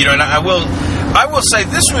way. And I will say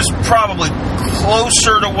this was probably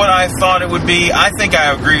closer to what I thought it would be. I think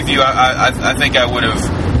I agree with you. I think I would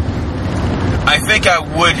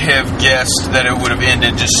have guessed that it would have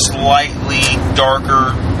ended just slightly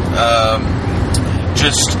darker.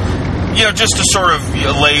 Just to sort of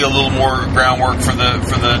lay a little more groundwork for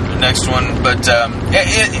the next one. But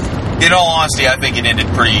in all honesty, I think it ended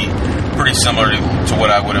pretty similar to what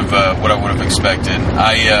I would have expected.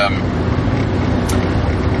 I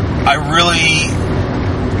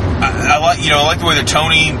like the way that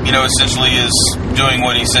Tony, essentially is doing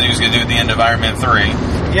what he said he was going to do at the end of Iron Man 3.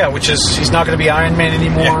 Yeah, which is he's not going to be Iron Man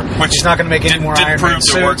anymore. Yeah, which he's not going to make any more Iron Man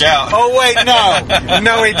suits. Didn't prove to work out. Oh wait,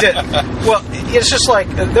 no, he didn't. Well, it's just like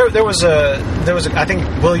there was a I think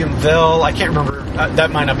William Vell. I can't remember.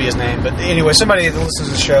 That might not be his name, but anyway, somebody that listens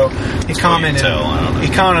to the show, he commented on the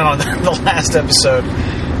last episode,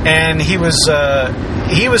 and he was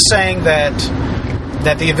saying that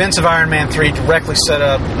the events of Iron Man 3 directly set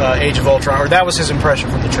up Age of Ultron, or that was his impression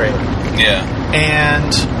from the trailer. Yeah.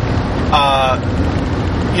 And,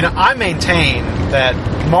 I maintain that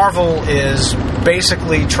Marvel is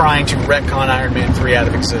basically trying to retcon Iron Man 3 out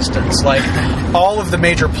of existence. Like, all of the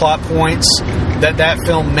major plot points that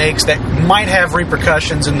film makes that might have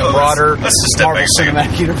repercussions in the broader Marvel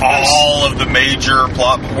Cinematic Universe. All of the major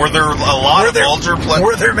plot... Were there a lot of major plot...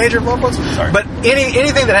 Were there major plot points? Sorry. But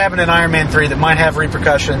anything that happened in Iron Man 3 that might have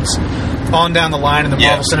repercussions on down the line in the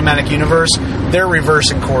Marvel Cinematic Universe, they're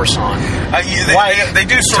reversing course on. They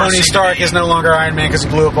do sort Tony Stark is no longer Iron Man because he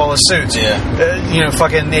blew up all his suits. Yeah.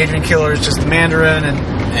 Fucking Adrian Killer is just the Mandarin, and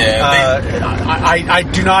I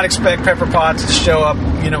do not expect Pepper Potts to show up,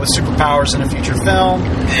 with superpowers in a future film.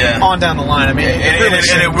 Yeah. On down the line. I mean,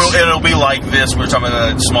 it'll be like this. We're talking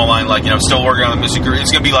about a small line, like still working on the missing girl.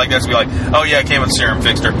 It's gonna be like that. It's gonna be like, oh yeah, I came with serum,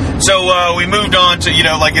 fixed her. So we moved on to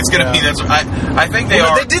like it's gonna be that. I think they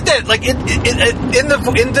are. They did that like in the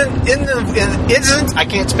isn't I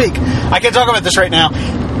can't speak. I can't talk about this right now.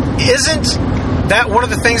 Isn't that one of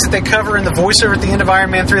the things that they cover in the voiceover at the end of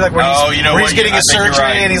Iron Man 3, like when he's getting his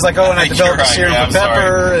surgery and he's like, "Oh, and I developed a serum for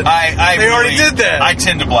Pepper." And they already did that. I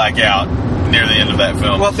tend to black out near the end of that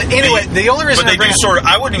film. Well, anyway, the only reason but they do sort of.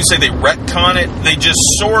 I wouldn't even say they retcon it. They just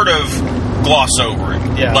sort of gloss over it.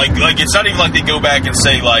 Yeah. Like it's not even like they go back and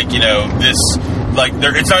say like, you know, this. Like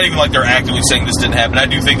it's not even like they're actively saying this didn't happen. I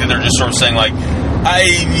do think that they're just sort of saying like,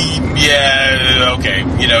 okay,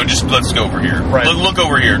 you know, just let's go over here. Right. Look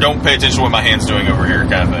over here. Don't pay attention to what my hand's doing over here,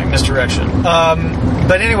 kind of thing. Misdirection.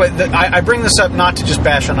 But anyway, I bring this up not to just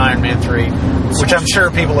bash on Iron Man 3, which I'm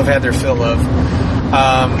sure people have had their fill of.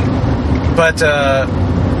 But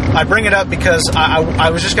I bring it up because I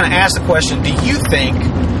was just going to ask the question, do you think,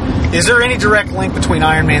 is there any direct link between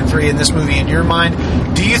Iron Man 3 and this movie in your mind?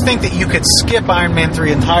 Do you think that you could skip Iron Man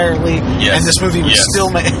 3 entirely and this movie would still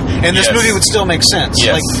make movie would still make sense?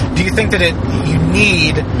 Yes. Like, do you think that you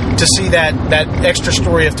need to see that extra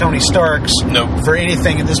story of Tony Stark's for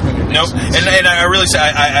anything in this movie? Nope. And I really say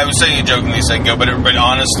I was saying it jokingly a second ago, but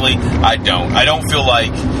honestly, I don't. I don't feel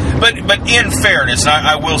like. But in fairness, and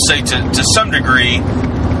I will say to some degree,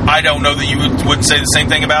 I don't know that you would say the same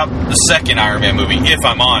thing about the second Iron Man movie, if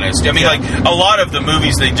I'm honest. I mean, like, a lot of the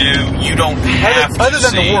movies they do, you don't have other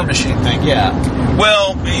than the War Machine thing, yeah.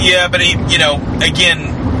 Well, yeah, but, you know, again,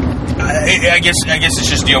 I guess it's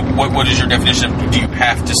just, you know, what is your definition of do you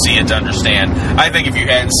have to see it to understand? I think if you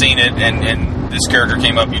hadn't seen it and this character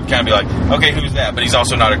came up, you'd kind of be like, okay, who's that? But he's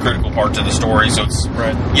also not a critical part to the story, so it's,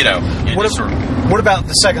 you know. What about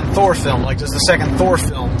the second Thor film? Like, does the second Thor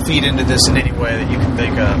film feed into this in any way that you can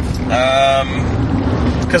think of?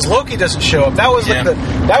 Because Loki doesn't show up. That was like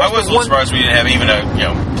I was a little surprised we didn't have even a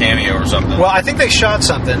cameo or something. Well, I think they shot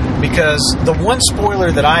something because the one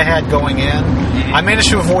spoiler that I had going in, I managed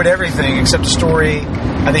to avoid everything except a story,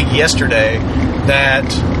 I think yesterday, that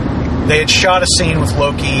they had shot a scene with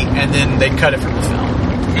Loki and then they'd cut it from the film.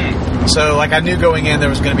 So, like, I knew going in there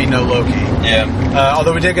was going to be no Loki. Yeah.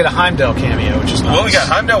 Although we did get a Heimdall cameo, which is nice. Well, we got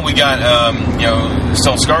Heimdall. We got,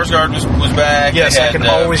 Stellan Skarsgård was back. Yes, I can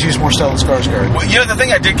always use more Stellan Skarsgård. Well, you know, the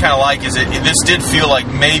thing I did kind of like is this did feel like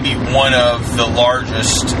maybe one of the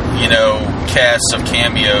largest, casts of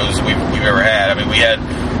cameos we've ever had. I mean, we had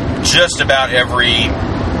just about every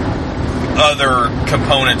other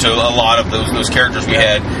component to a lot of those characters. We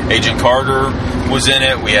had Agent Carter was in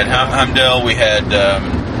it. We had Heimdall. We had...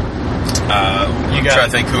 I'm trying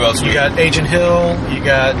to think who else. You got Agent Hill. You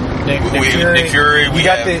got Nick Fury.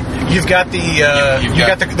 You've got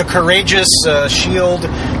the courageous S.H.I.E.L.D.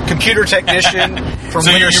 computer technician from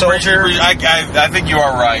Winter Soldier. I think you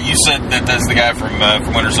are right. You said that that's the guy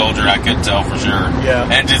from Winter Soldier. I couldn't tell for sure. Yeah,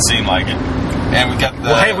 and it did seem like it. And we got.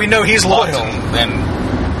 Hey, we know he's loyal.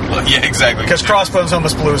 Yeah, exactly. Because Crossbones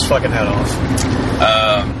almost blew his fucking head off.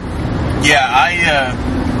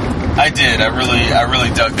 I did. I really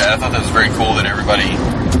dug that. I thought that was very cool that everybody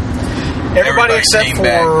except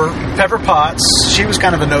for Pepper Potts. She was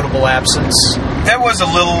kind of a notable absence. That was a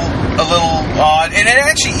little odd. And it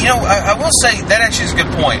actually, I will say that actually is a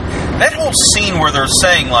good point. That whole scene where they're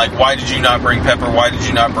saying, like, why did you not bring Pepper? Why did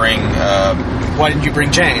you not bring... why didn't you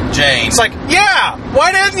bring Jane? It's like, yeah,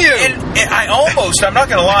 why didn't you? And I'm not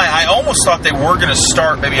going to lie, I almost thought they were going to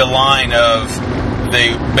start maybe a line of...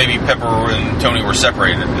 maybe Pepper and Tony were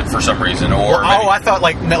separated for some reason, or I thought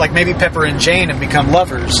like maybe Pepper and Jane have become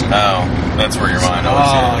lovers. Oh, that's where your mind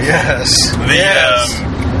always is. Yes.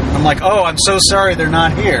 I'm like, I'm so sorry they're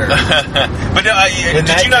not here. But did you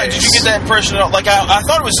get that impression? Like, I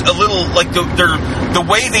thought it was a little like the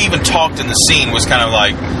way they even talked in the scene was kind of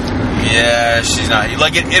like, yeah, she's not.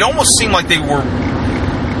 Like it almost seemed like they were.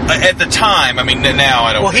 At the time, I mean, now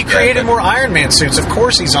I don't. Well, he created more Iron Man suits. Of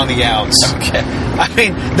course, he's on the outs. Okay. I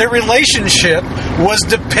mean, their relationship was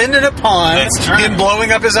dependent upon him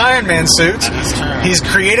blowing up his Iron Man suits. That's true. He's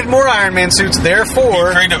created more Iron Man suits.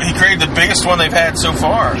 Therefore, he created the biggest one they've had so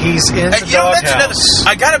far. He's in the doghouse.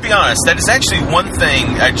 I got to be honest. That is actually one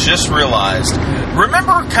thing I just realized.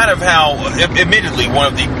 Remember, kind of how, admittedly, one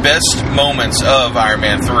of the best moments of Iron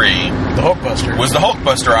Man 3, the Hulkbuster, was the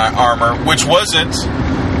Hulkbuster armor, which wasn't.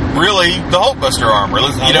 Really, the Hulkbuster armor.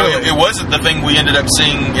 It wasn't the thing we ended up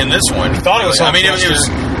seeing in this one. I thought it was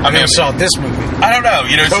Hulkbuster. I mean, saw this movie. I don't know.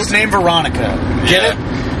 Code name Veronica. Get it?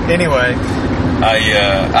 Anyway,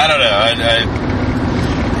 I don't know.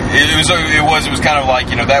 It was kind of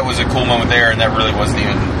like that was a cool moment there, and that really wasn't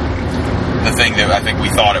even the thing that I think we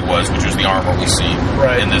thought it was, which was the armor we see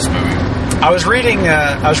in this movie. I was reading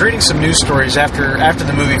some news stories after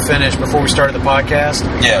the movie finished before we started the podcast.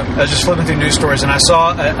 Yeah, I was just flipping through news stories, and I saw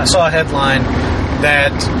a headline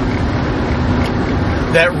that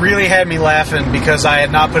really had me laughing because I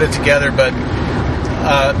had not put it together. But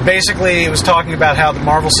basically, it was talking about how the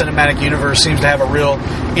Marvel Cinematic Universe seems to have a real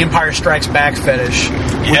Empire Strikes Back fetish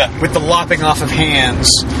with the lopping off of hands.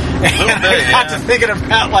 And I got to thinking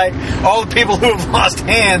about like all the people who have lost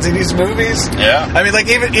hands in these movies. Yeah, I mean, like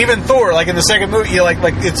even Thor, like in the second movie, you like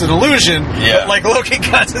it's an illusion. Yeah, but, like Loki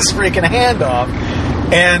cuts his freaking hand off,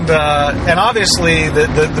 and obviously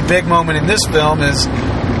the big moment in this film is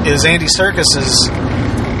Andy Serkis's.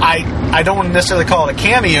 I don't want to necessarily call it a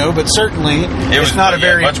cameo, but certainly it's not a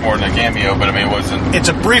very much more than a cameo. But I mean, it wasn't. It's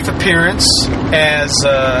a brief appearance as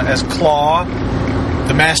Claw,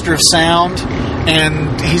 the Master of Sound,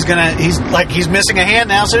 and he's missing a hand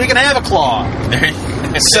now, so he can have a claw.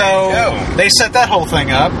 So they set that whole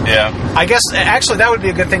thing up. Yeah, I guess actually that would be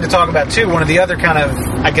a good thing to talk about too. One of the other kind of,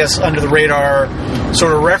 I guess, under the radar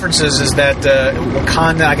sort of references is that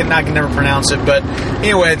Wakanda. I can never pronounce it, but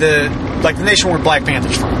anyway, the nation where Black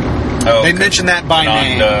Panther's from. Oh, they mentioned that by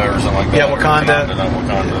name, or something like that. Yeah, Wakanda.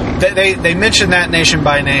 Wakanda. They mentioned that nation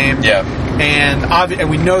by name. Yeah, and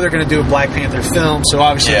we know they're going to do a Black Panther film, so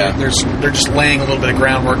obviously they're just laying a little bit of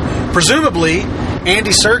groundwork. Presumably, Andy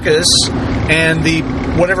Serkis and the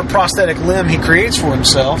whatever prosthetic limb he creates for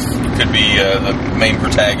himself could be the main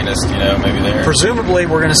protagonist. Maybe there. Presumably,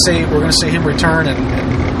 we're going to see him return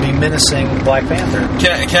and be menacing Black Panther.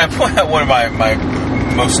 Can I point out one of my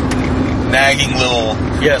most nagging little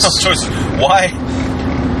choices?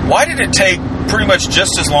 Why did it take pretty much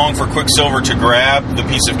just as long for Quicksilver to grab the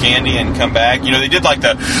piece of candy and come back? They did like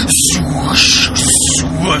the swoosh,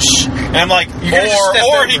 swoosh, and I'm like,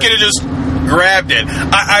 or he could have just grabbed it.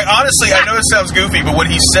 I honestly, I know it sounds goofy, but when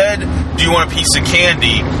he said, "Do you want a piece of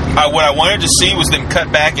candy?" what I wanted to see was them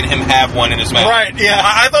cut back and him have one in his mouth. Right? Yeah.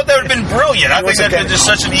 I thought that would have been brilliant. I think that'd been just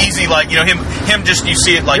such an easy, him just you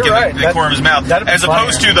see it like in the corner of his mouth, as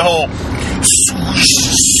opposed to the whole swoosh,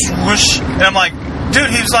 swoosh. And I'm like, dude,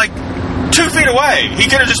 he was like 2 feet away. He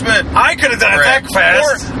could have just been. I could have done it that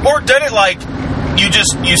fast, or done it like. You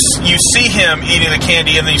see him eating the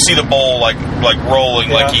candy and then you see the bowl like rolling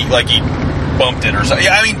like he bumped it or something.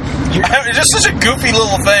 Yeah, I mean, it's just such a goofy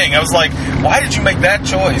little thing. I was like, why did you make that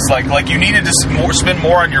choice? Like you needed to spend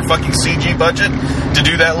more on your fucking CG budget to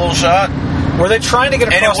do that little shot. Were they trying to get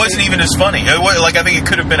across? And it wasn't even as funny. I think it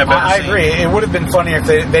could have been a better scene. I agree. It would have been funnier if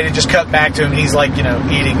they had just cut back to him and he's like,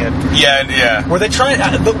 eating it. Yeah. Were they trying?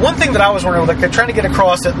 The one thing that I was wondering, like, they're trying to get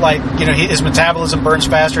across that, like, his metabolism burns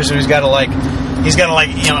faster, so he's got to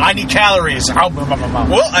I need calories. Well,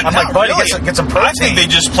 I'm like, buddy, really. get some protein. I think they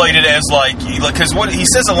just played it as because what he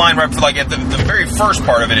says a line right for at the very first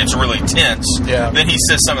part of it, it's really tense. Yeah. Then he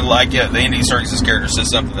says something like, the Andy Serkis' character says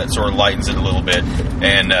something that sort of lightens it a little bit,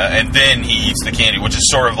 and then he eats the candy, which is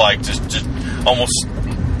sort of like just almost.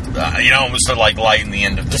 Almost to lighten the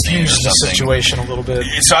end of the scene or something. The situation a little bit.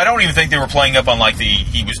 So I don't even think they were playing up on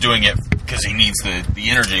he was doing it because he needs the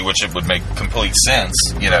energy, which it would make complete sense.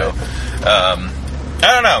 I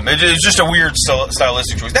don't know. It was just a weird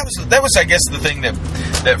stylistic choice. That was I guess the thing that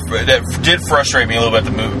did frustrate me a little bit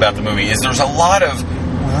about the movie is there's a lot of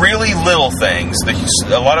really little things,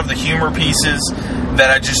 a lot of the humor pieces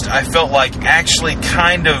that I felt like actually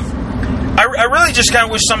kind of. I really just kind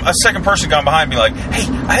of wish a second person gone behind me like, hey,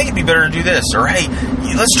 I think it'd be better to do this, or hey,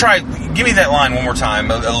 let's try, give me that line one more time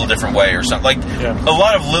a little different way or something. A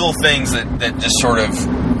lot of little things that just sort of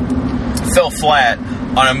fell flat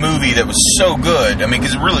on a movie that was so good. I mean,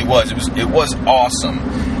 because it really was. It was awesome.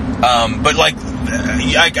 But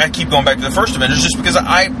I keep going back to the first Avengers just because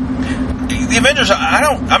the Avengers,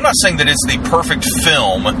 I'm not saying that it's the perfect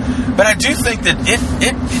film, but I do think that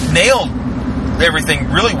it nailed everything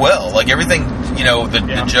really well. Like everything,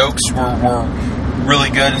 the jokes were really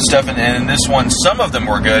good and stuff. And in this one, some of them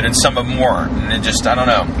were good and some of them weren't. And it just, I don't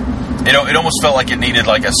know. It almost felt like it needed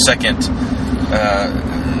like a second.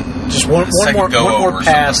 Just one more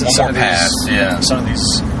pass at some of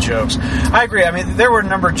these jokes. I agree. I mean, there were a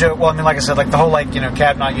number of jokes. Well, I mean, like I said, like the whole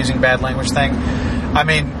Cap not using bad language thing. I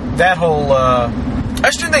mean, that whole. I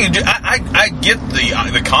just didn't think I get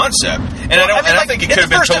the concept, and I think it could have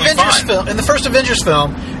been totally fine. In the first Avengers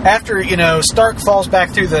film, after Stark falls back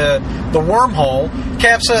through the wormhole,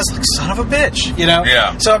 Cap says, "Son of a bitch,"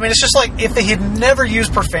 Yeah. So I mean, it's just like if they had never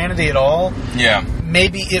used profanity at all,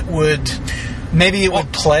 maybe it would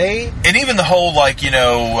play. And even the whole,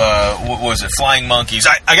 what was it, flying monkeys.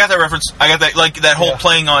 I got that reference. I got that, that whole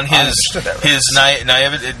playing on his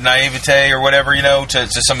naivete or whatever, to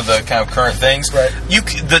some of the kind of current things. Right.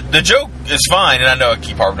 The joke is fine, and I know I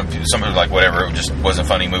keep harping on somebody like, whatever, it just wasn't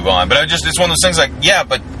funny, move on. But it's one of those things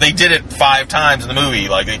but they did it 5 times in the movie.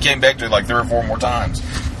 They came back to it 3 or 4 more times.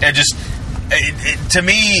 And to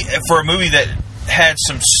me, for a movie that had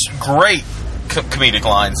some great comedic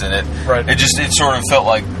lines in it. Right. It sort of felt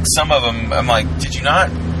like some of them. I'm like, did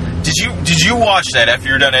you watch that after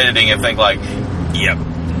you're done editing and think like, yep,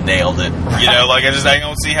 nailed it? You know, like I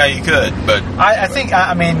don't see how you could. But I think,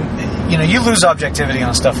 I mean, you know, you lose objectivity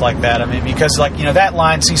on stuff like that. I mean, because like, you know, that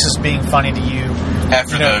line ceases being funny to you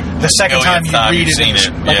after the second time you read it,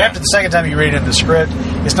 after the second time you read it in the script,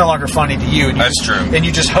 it's no longer funny to you. And That's true. And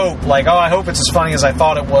you just hope, like, I hope it's as funny as I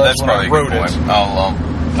thought it was when I wrote it.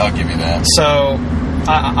 I'll give you that. So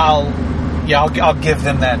I'll give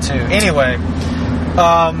them that too. Anyway,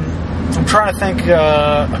 I'm trying to think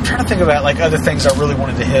about like other things I really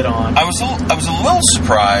wanted to hit on. I was a little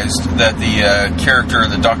surprised that the character,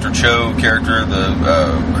 the Dr. Cho character,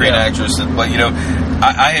 the Korean actress, but you know,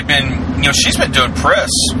 I had been, you know, she's been doing press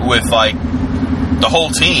with like the whole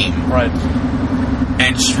team, right?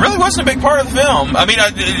 And she really wasn't a big part of the film. I mean,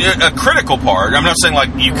 a critical part. I'm not saying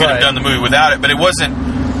like you could have done the movie without it, but it wasn't.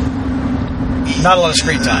 Not a lot of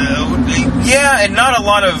screen time. Yeah, and not a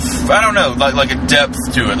lot of, I don't know, like a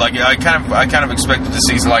depth to it. Like I kind of expected to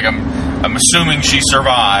see, like I'm assuming she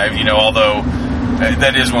survived, you know, although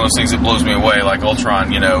that is one of those things that blows me away. Like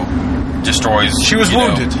Ultron, you know, destroys. She was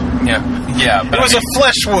wounded. Yeah. But it was a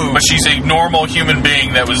flesh wound. But she's a normal human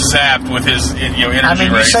being that was zapped with his, you know, energy. I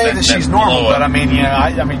mean, you say that she's normal, but I mean, you know,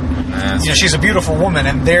 you know, she's a beautiful woman,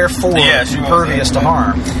 and therefore impervious to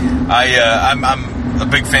harm. I'm a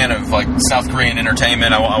big fan of like South Korean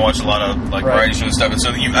entertainment. I watch a lot of like variety shows and stuff, and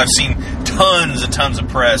so I've seen tons and tons of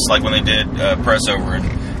press, like when they did press over in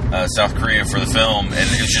South Korea for the film, and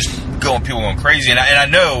it was just people going crazy. And I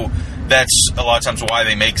know that's a lot of times why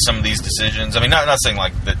they make some of these decisions. I mean, not saying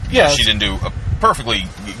like that she didn't do a perfectly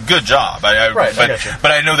good job. But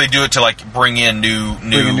I know they do it to like bring in new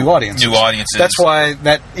audiences. That's why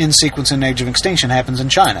that end sequence in Age of Extinction happens in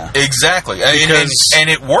China. Exactly, and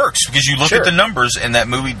it works because you look at the numbers, and that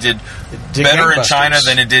movie did better in China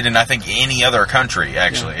than it did in I think any other country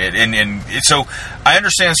actually. Yeah. So I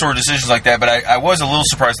understand sort of decisions like that, but I was a little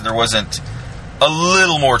surprised that there wasn't a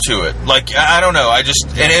little more to it. Like, I don't know. I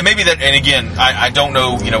just, and maybe that, and again, I don't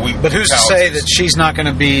know, you know, but who's to say that she's not going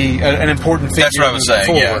to be an important figure? That's what I was saying,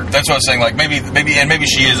 forward. Yeah. That's what I was saying. Like, maybe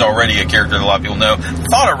she is already a character that a lot of people know.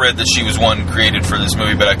 Thought I read that she was one created for this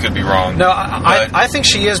movie, but I could be wrong. No, I think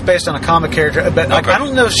she is based on a comic character, but like, I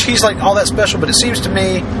don't know if she's like all that special, but it seems to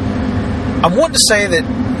me, I'm wanting to say that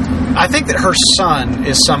I think that her son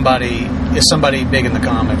is somebody big in the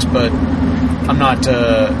comics, but I'm not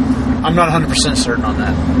 100% certain on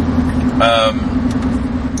that.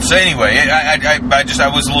 So anyway, I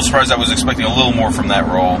was a little surprised. I was expecting a little more from that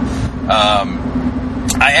role.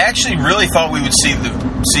 I actually really thought we would see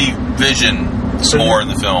Vision more in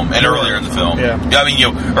the film and earlier in the film. Yeah. I mean,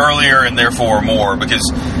 you know, earlier and therefore more because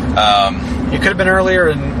it could have been earlier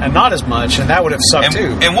and not as much, and that would have sucked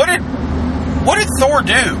too. And what did Thor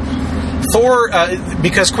do? Thor,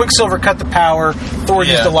 because Quicksilver cut the power, Thor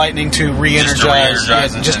used the lightning to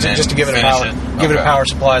re-energize, just to give it a power, give it a power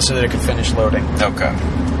supply so that it could finish loading. Okay,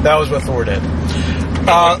 that was what Thor did. It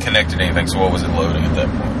wasn't connected to anything. So what was it loading at that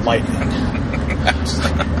point? Lightning.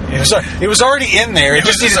 It was already in there. It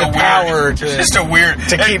just needed the power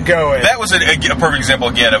to keep going. That was a perfect example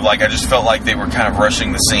again of like I just felt like they were kind of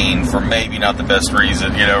rushing the scene for maybe not the best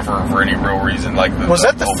reason, you know, for any real reason. Like was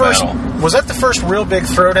that the first real big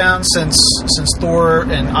throwdown since Thor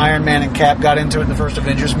and Iron Man and Cap got into it in the first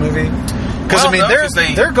Avengers movie? Because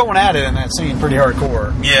they're going at it in that scene pretty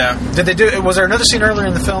hardcore. Yeah. Did they do? Was there another scene earlier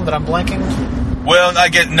in the film that I'm blanking? Well, I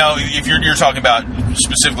get no. If you're talking about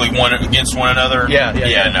specifically one against one another, yeah.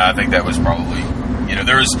 No, I think that was probably, you know,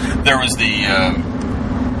 there was the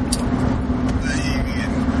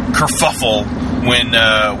kerfuffle when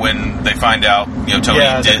they find out, you know, Tony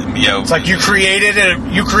did, you know, it's like you created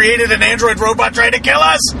an android robot trying to kill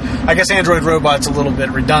us. I guess android robot's a little bit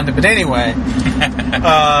redundant, but anyway,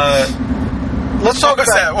 let's talk about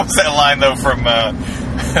that. What was that line though from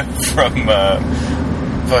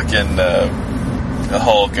fucking.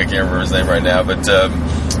 Hulk, I can't remember his name right now, but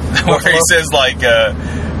where he says like,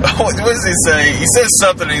 what does he say? He says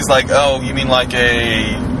something, and he's like, "Oh, you mean like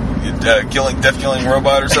a death killing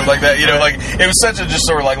robot or something like that?" You know, like it was such a just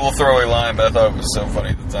sort of like a little throwaway line, but I thought it was so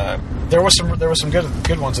funny at the time. There was some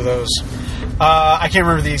good ones of those. I can't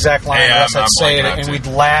remember the exact line. Unless I'd say it, and we'd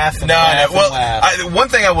laugh. Laugh. One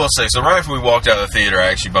thing I will say. So right after we walked out of the theater, I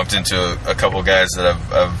actually bumped into a couple of guys that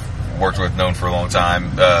I've worked with, known for a long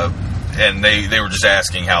time. And they were just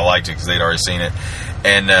asking how I liked it because they'd already seen it,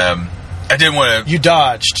 and I didn't want to. You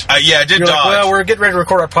dodged. I did dodge. Like, well, we're getting ready to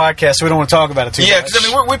record our podcast, so we don't want to talk about it too much. Yeah, because I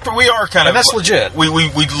mean we are kind of. And that's legit. We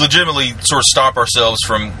legitimately sort of stop ourselves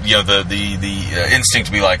from, you know, the instinct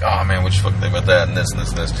to be like, oh man, what you fucking think about that and this and this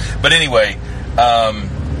and this. But anyway,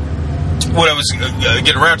 what I was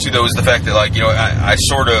getting around to, though, is the fact that, like, you know, I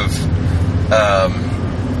sort of,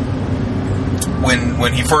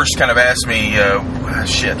 when he first kind of asked me,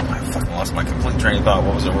 shit, I fucking lost my complete train of thought.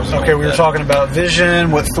 What was it? Okay, we were talking about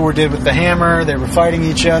Vision, what Thor did with the hammer. They were fighting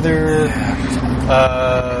each other,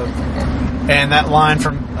 and that line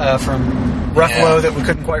from Ruffalo that we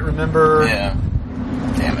couldn't quite remember. Yeah.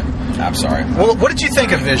 Damn it. I'm sorry. Well, what did you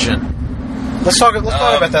think of Vision? Let's talk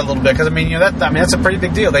about that a little bit, because that's a pretty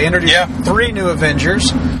big deal. They introduced 3 new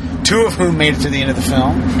Avengers, 2 of whom made it to the end of the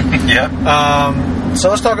film. Yeah. So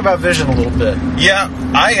let's talk about Vision a little bit. Yeah,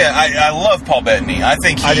 I love Paul Bettany. I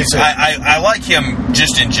think I like him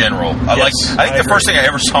just in general. I think the first thing I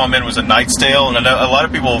ever saw him in was A Knight's Tale, and I know a lot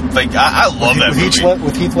of people think I love that movie.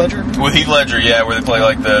 With Heath Ledger. With Heath Ledger, yeah, where they play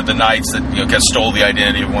like the knights that, you know, kind of stole the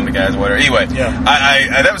identity of one of the guys or whatever. Anyway,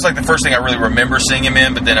 I that was like the first thing I really remember seeing him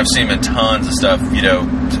in. But then I've seen him in tons of stuff, you know,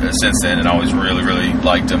 since then, and I always really, really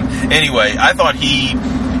liked him. Anyway, I thought he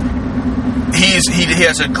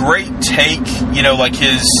has a great take, you know, like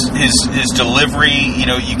his delivery, you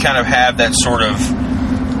know, you kind of have that sort of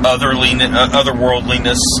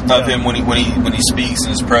otherworldliness of him when he speaks and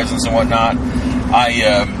his presence and whatnot.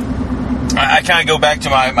 I kind of go back to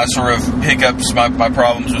my sort of hiccups, my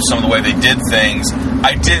problems with some of the way they did things.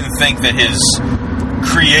 I didn't think that his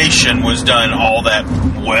creation was done all that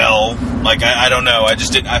well. Like, I don't know, I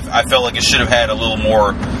just didn't. I felt like it should have had a little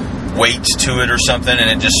more weight to it or something, and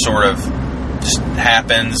it just sort of just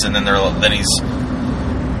happens, and then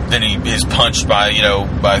he's punched by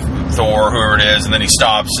Thor, whoever it is, and then he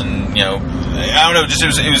stops, and, you know, I don't know, just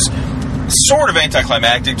it was sort of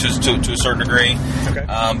anticlimactic to a certain degree. Okay.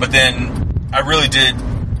 But then I really dug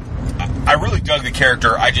the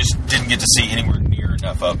character. I just didn't get to see anywhere near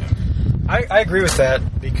enough of him. I agree with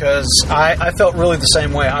that, because I felt really the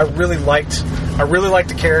same way. I really liked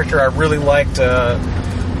the character. I really liked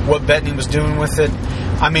what Bettany was doing with it.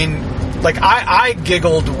 I mean, like, I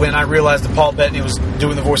giggled when I realized that Paul Bettany was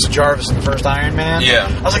doing the voice of Jarvis in the first Iron Man. Yeah.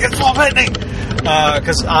 I was like, it's Paul Bettany!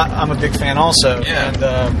 Because I'm a big fan also.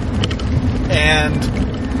 Yeah. And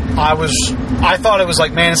I thought it was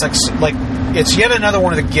like, man, it's like it's yet another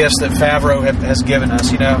one of the gifts that Favreau has given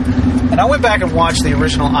us, you know? And I went back and watched the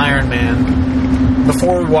original Iron Man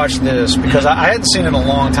before we watched this, because I hadn't seen it in a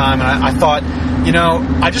long time, and I thought, you know,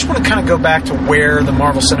 I just want to kind of go back to where the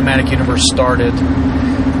Marvel Cinematic Universe started,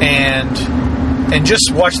 and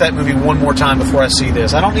just watch that movie one more time before I see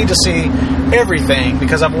this. I don't need to see everything,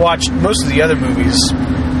 because I've watched most of the other movies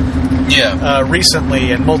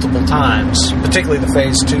recently and multiple times, particularly the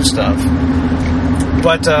Phase 2 stuff.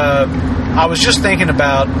 But I was just thinking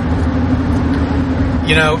about,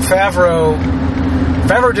 you know, Favreau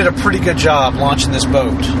did a pretty good job launching this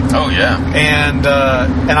boat. Oh yeah. And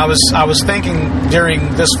I was thinking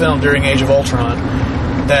during this film, during Age of Ultron,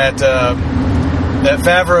 that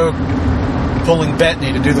Favreau pulling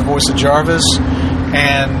Bettany to do the voice of Jarvis,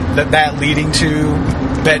 and that leading to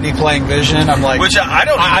Bettany playing Vision. I'm like, which I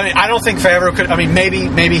don't think Favreau could. I mean,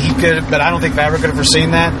 maybe he could, but I don't think Favreau could have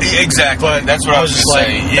foreseen that. Exactly. But that's what I was just like,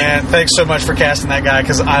 saying. Man, thanks so much for casting that guy,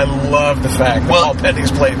 because I love the fact that Paul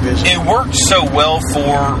Bettany's playing Vision. It worked so well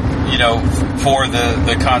for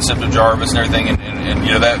the concept of Jarvis and everything, and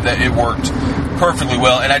you know that it worked perfectly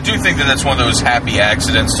well. And I do think that that's one of those happy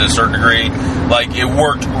accidents to a certain degree. Like, it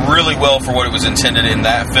worked really well for what it was intended in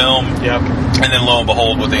that film. Yep. And then lo and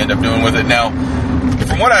behold, what they end up doing with it. Now,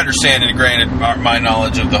 from what I understand, and granted, my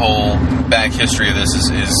knowledge of the whole back history of this is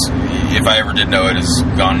if I ever did know it, has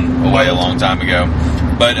gone away a long time ago.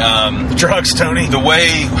 But drugs, Tony. The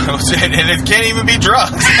way, and it can't even be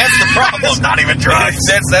drugs. That's the problem. It's not even drugs.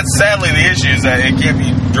 That's sadly the issue. Is that it can't be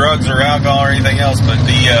drugs or alcohol or anything else. But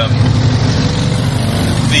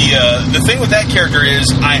the thing with that character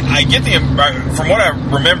is, I get from what I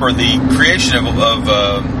remember, the creation of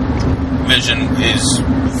Vision is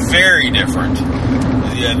very different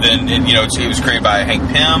than, you know, it was created by Hank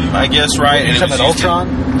Pym, I guess, right? You're talking about Ultron?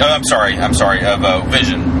 I'm sorry, of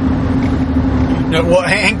Vision. No, well,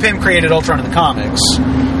 Hank Pym created Ultron in the comics.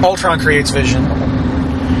 Ultron creates Vision.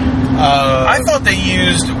 I thought they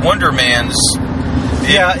used Wonder Man's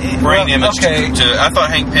brain image to. I thought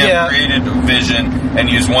Hank Pym created Vision and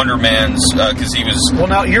used Wonder Man's because he was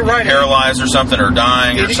you're right, paralyzed or something, or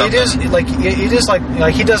dying or something. It is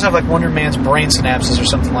like he does have like Wonder Man's brain synapses or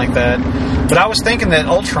something like that. But I was thinking that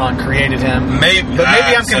Ultron created him. Maybe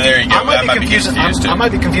I'm confused. So there you go. I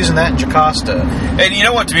might be confusing that and Jocasta. And you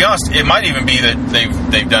know what? To be honest, it might even be that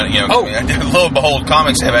they've done it. You know, lo and behold,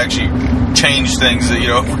 comics have actually changed things. That, you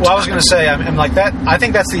know. Well, I was going to say, I'm like that. I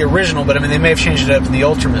think that's the original, but I mean, they may have changed it up in the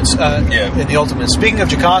Ultimates. In the Ultimates. Speaking of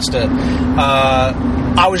Jocasta,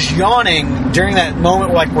 I was yawning during that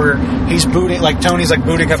moment, like where he's booting, like Tony's like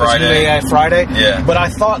booting up Friday. his new AI Friday. Yeah. But I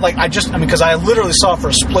thought, like, because I literally saw it for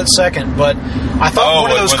a split second, but I thought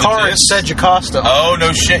one of those cars said Jocasta. Oh,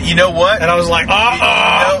 no shit. You know what? And I was like,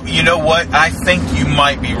 You know what? I think you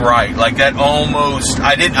might be right. Like that almost.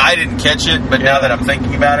 I didn't catch it, but now that I'm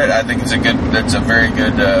thinking about it, I think that's a very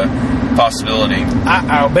good possibility.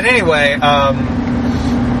 But anyway,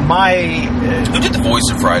 who did the voice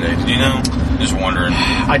of Friday? Do you know? Just wondering.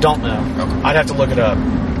 I don't know. Okay. I'd have to look it up.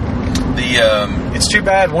 It's too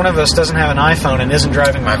bad one of us doesn't have an iPhone and isn't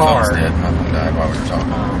driving the car. My phone's dead. My phone died while we were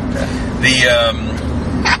talking. Okay.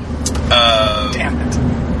 Damn it.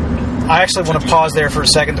 I actually want to pause there for a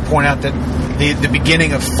second to point out that the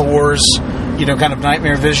beginning of Thor's, kind of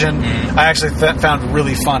nightmare vision, I actually found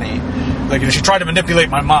really funny. Like, she tried to manipulate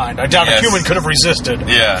my mind. I doubt a human could have resisted.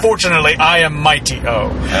 Yeah. Fortunately, I am mighty.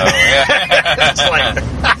 It's like,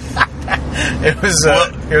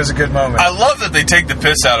 it was a good moment. I love that they take the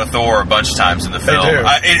piss out of Thor a bunch of times in the film. They do.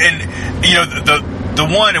 The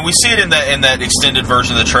one, and we see it in that extended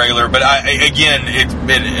version of the trailer, but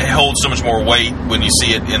it holds so much more weight when you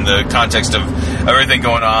see it in the context of everything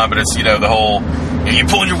going on. But it's the whole, you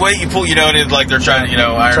pulling your weight, and it's like they're trying to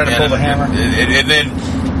Iron trying Man to pull the hammer, and then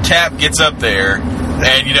Cap gets up there,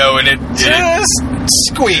 and it just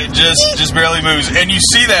barely moves, and you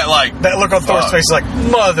see that that look on Thor's face, like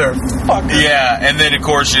motherfucker. Yeah, and then of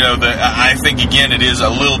course I think again it is a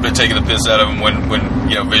little bit taking the piss out of him when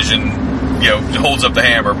Vision holds up the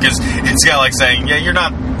hammer, because it's kind of like saying, you're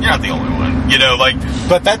not the only one,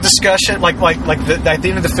 But that discussion, at the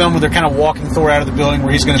end of the film, where they're kind of walking Thor out of the building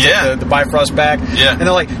where he's going to take the Bifrost back, and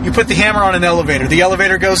they're like, you put the hammer on an elevator, the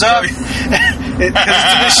elevator goes up. Because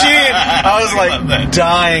it's a machine. I was like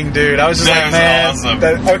dying, dude. I was just like, man. Awesome.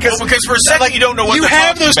 Because for a second you don't know what you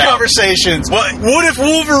have those about. Conversations. What if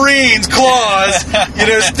Wolverine's claws,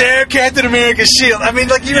 stab Captain America's shield? I mean,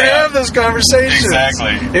 you have those conversations.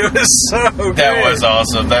 Exactly. It was so good. That was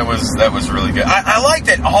awesome. That was really good. I like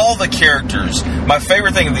that all the characters. My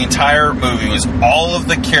favorite thing of the entire movie was all of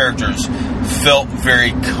the characters felt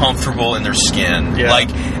very comfortable in their skin. Yeah. Like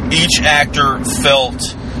each actor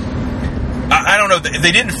felt. I don't know.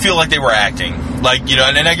 They didn't feel like they were acting.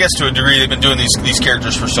 And I guess to a degree they've been doing these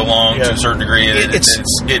characters for so long, to a certain degree,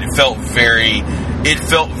 it felt very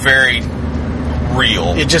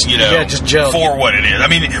real. It just gelled for what it is. I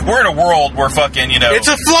mean, we're in a world where fucking it's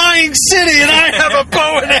a flying city, and I have a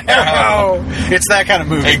bow and arrow. It's that kind of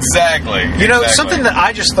movie. Exactly. Something that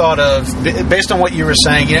I just thought of based on what you were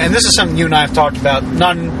saying, and this is something you and I have talked about,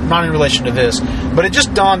 not in relation to this, but it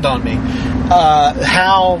just dawned on me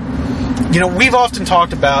how. We've often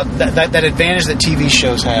talked about that advantage that TV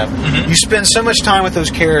shows have. Mm-hmm. You spend so much time with those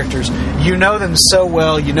characters. You know them so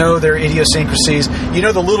well. You know their idiosyncrasies. You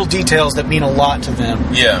know the little details that mean a lot to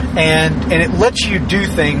them. Yeah. And it lets you do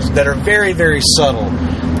things that are very, very subtle.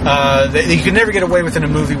 That you can never get away with in a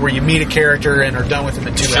movie where you meet a character and are done with them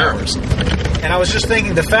in 2 hours. And I was just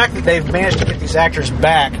thinking, the fact that they've managed to get these actors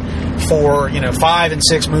back for 5 and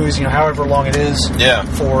 6 movies, however long it is,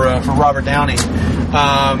 for Robert Downey.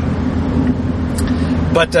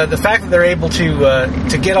 But the fact that they're able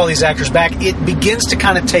to get all these actors back, it begins to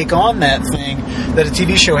kind of take on that thing that a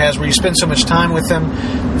TV show has, where you spend so much time with them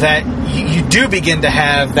that you do begin to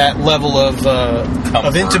have that level of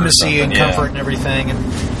intimacy and comfort and everything. And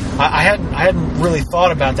I hadn't really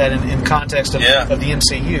thought about that in context of the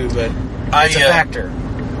MCU, but it's a factor.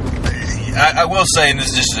 I will say, and this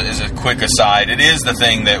is just as a quick aside, it is the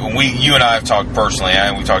thing that when you and I have talked personally,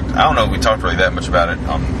 I don't know if we talked really that much about it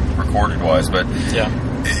recorded wise, but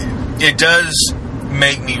it does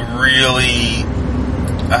make me really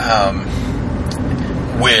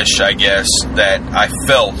wish, I guess, that I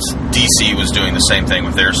felt DC was doing the same thing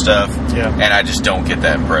with their stuff, and I just don't get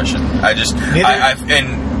that impression.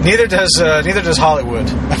 Neither does Hollywood.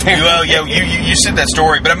 Well, you said that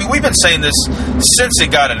story, but I mean, we've been saying this since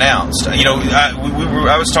it got announced.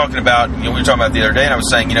 I was talking about, we were talking about the other day, and I was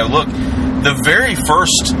saying, look, the very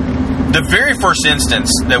first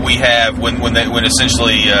instance that we have when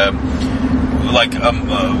essentially like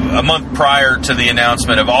a month prior to the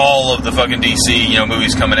announcement of all of the fucking DC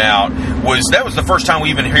movies coming out, was the first time we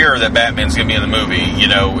even hear that Batman's going to be in the movie.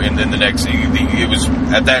 And then the next, it was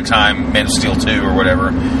at that time Man of Steel 2 or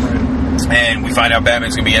whatever. And we find out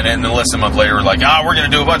Batman's going to be in it, and then less than a month later, we're like, we're going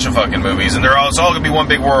to do a bunch of fucking movies, and it's all going to be one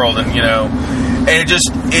big world, and and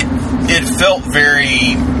it felt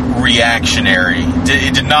very reactionary.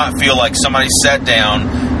 It did not feel like somebody sat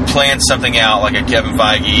down, planned something out, like a Kevin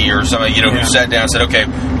Feige or somebody, who sat down and said, okay,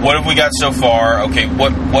 what have we got so far? Okay,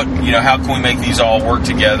 what how can we make these all work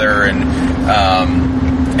together? And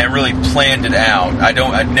and really planned it out.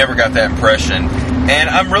 I never got that impression. And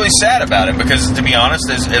I'm really sad about it because, to be honest,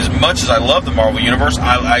 as much as I love the Marvel Universe,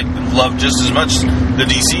 I love just as much the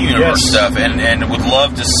DC Universe stuff, and would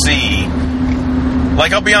love to see.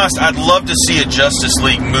 Like, I'll be honest, I'd love to see a Justice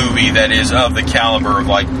League movie that is of the caliber of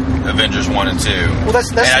like Avengers 1 and 2. Well,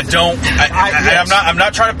 that's and I'm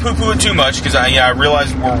not trying to poo-poo it too much because I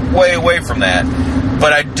realize we're way away from that,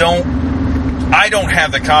 but I don't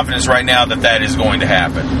have the confidence right now that is going to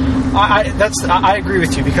happen. I agree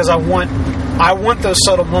with you because I want those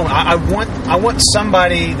subtle moments. I want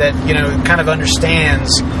somebody that kind of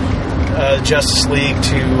understands Justice League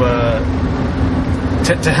to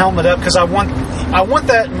helm it up, because I want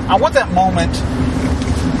that moment,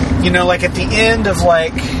 like at the end of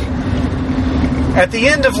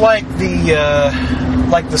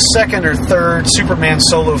the second or third Superman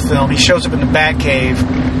solo film, he shows up in the Batcave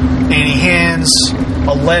and he hands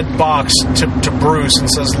a lead box to Bruce and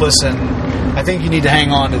says, "Listen, I think you need to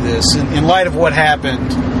hang on to this. In light of what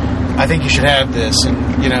happened, I think you should have this,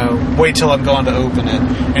 and wait till I'm gone to open it."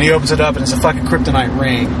 And he opens it up and it's a fucking kryptonite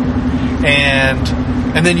ring.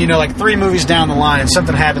 And then, like 3 movies down the line,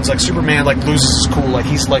 something happens, like Superman loses his cool, like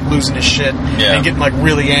he's losing his shit and getting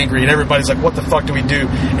really angry, and everybody's like, "What the fuck do we do?"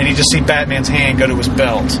 And you just see Batman's hand go to his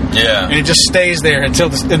belt. Yeah. And it just stays there until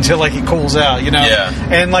he cools out, Yeah.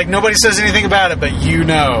 And nobody says anything about it, but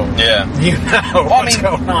Yeah. What's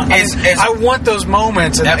going on. I want those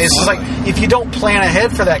moments, and it's just if you don't plan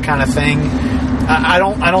ahead for that kind of thing, I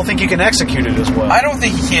don't think you can execute it as well. I don't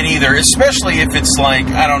think you can either, especially if it's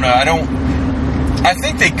I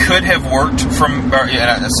think they could have worked from...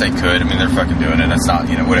 I say could. I mean, they're fucking doing it. That's not,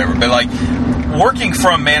 whatever. But, working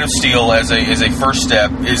from Man of Steel as a first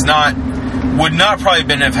step would not probably have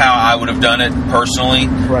been how I would have done it personally.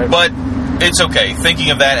 Right. But it's okay.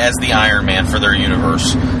 Thinking of that as the Iron Man for their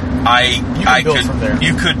universe,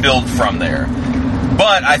 you could build from there.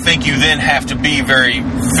 But I think you then have to be very,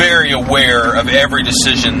 very aware of every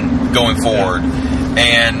decision going forward.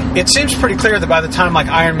 And it seems pretty clear that by the time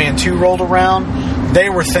Iron Man 2 rolled around, they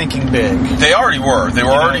were thinking big. They already were. They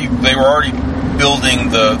were already building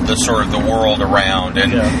the sort of the world around,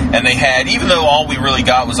 and they had, even though all we really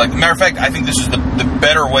got was matter of fact, I think this is the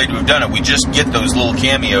better way to have done it. We just get those little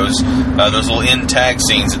cameos, those little end tag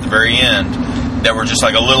scenes at the very end that were just a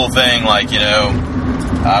little thing, we're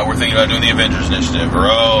thinking about doing the Avengers Initiative, or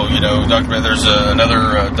there's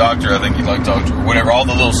another doctor I think you'd like to talk to, or whatever. All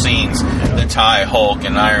the little scenes that tie Hulk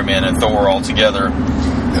and Iron Man and Thor all together,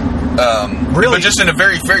 really, but just in a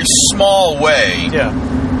very, very small way. Yeah.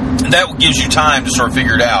 That gives you time to sort of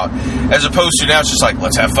figure it out, as opposed to now it's just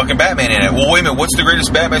let's have fucking Batman in it. Well, wait a minute, what's the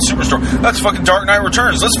greatest Batman superstar? That's fucking Dark Knight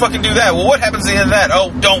Returns. Let's fucking do that. Well, what happens at the end of that?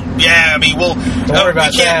 Oh, don't worry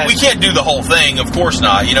about that. We can't do the whole thing, of course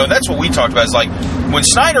not. That's what we talked about. Is when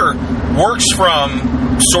Snyder works from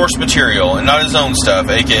source material and not his own stuff,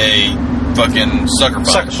 aka fucking Sucker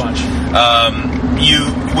Punch.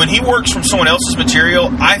 When he works from someone else's material,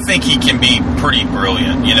 I think he can be pretty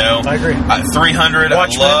brilliant. I agree. 300,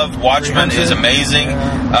 Watchmen, I love. Watchmen is amazing.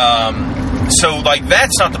 Yeah. So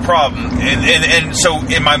that's not the problem. And so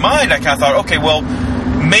in my mind, I kind of thought, okay, well,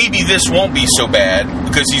 maybe this won't be so bad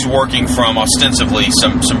because he's working from ostensibly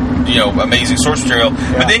some amazing source material.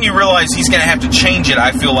 Yeah. But then you realize he's going to have to change it,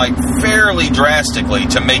 I feel fairly drastically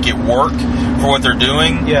to make it work for what they're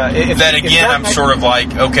doing. Yeah. I'm sort of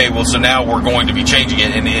okay, well, so now we're going to be changing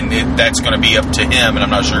it, and that's going to be up to him, and I'm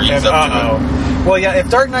not sure he's up to it. Well, yeah, if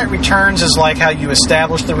Dark Knight Returns is how you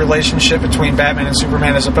establish the relationship between Batman and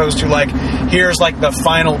Superman, as opposed to here's the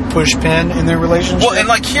final push pin in their relationship. Well, and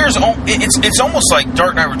it's almost like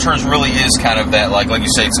Dark Knight Returns really is kind of that, like you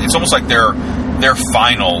say, it's almost like their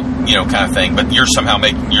final, kind of thing. But you're somehow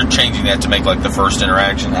you're changing that to make the first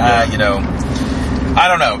interaction. I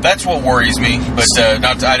don't know. That's what worries me. But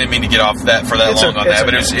I didn't mean to get off that for that long on that.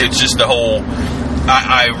 But it's just the whole.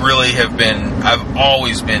 I really have been. I've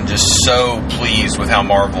always been just so pleased with how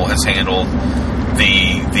Marvel has handled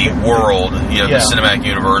the world, the cinematic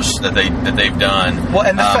universe that they've done. Well,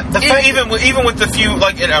 and even with the few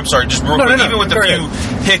and I'm sorry, just real quick, even with the few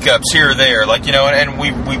hiccups here or there, and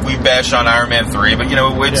we bashed on Iron Man 3, but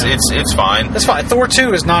it's fine. That's fine. Thor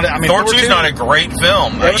 2 is not. Thor 2 is not a great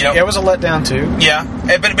film. It was a letdown too. Yeah,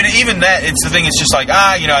 but even that, it's the thing. It's just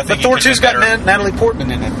I think. But Thor 2's got Natalie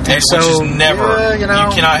Portman in it, which is never. You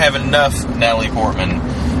cannot have enough Natalie Portman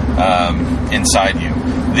inside you.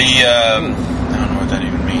 I don't know what that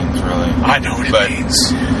even means, really. I know what it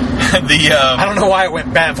means. I don't know why it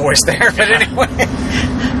went bat voice there, but anyway.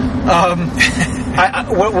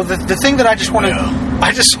 The thing that I just wanted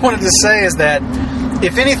to say is that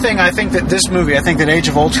if anything, I think that this movie, I think that Age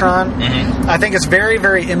of Ultron, I think it's very,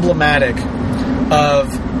 very emblematic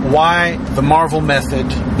of why the Marvel method,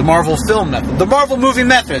 the Marvel film method, the Marvel movie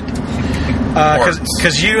method,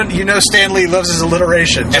 because you know Stan Lee loves his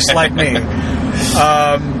alliteration, just like me.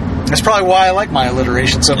 That's probably why I like my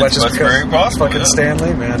alliteration so much. That's very possible. Fucking Stan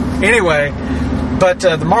Lee, man. Anyway, but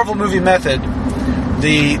the Marvel movie method,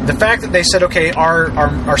 the fact that they said, okay, our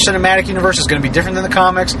cinematic universe is going to be different than the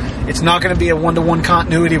comics. It's not going to be a one-to-one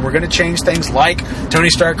continuity. We're going to change things like Tony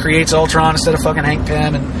Stark creates Ultron instead of fucking Hank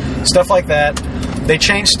Pym and stuff like that. They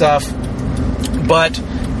change stuff, but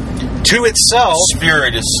to itself, the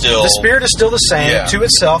spirit is still the same. Yeah. To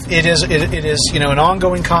itself, it is an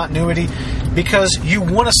ongoing continuity, because you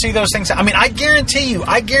want to see those things. I mean, I guarantee you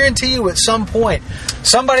at some point,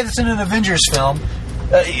 somebody that's in an Avengers film,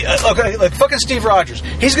 like fucking Steve Rogers,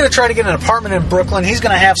 he's going to try to get an apartment in Brooklyn. He's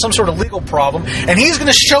going to have some sort of legal problem, and he's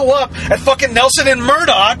going to show up at fucking Nelson and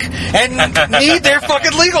Murdoch and need their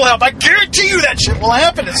fucking legal help. I guarantee you that shit will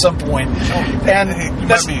happen at some point. And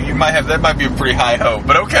that might be a pretty high hope,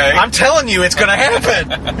 but okay. I'm telling you, it's going to happen.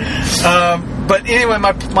 But anyway,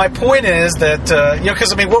 my point is that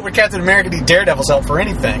because what would Captain America need Daredevil's help for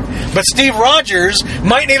anything? But Steve Rogers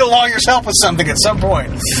might need a lawyer's help with something at some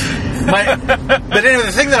point. But anyway,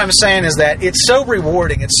 the thing that I'm saying is that it's so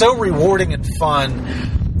rewarding. It's so rewarding and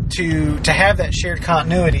fun to have that shared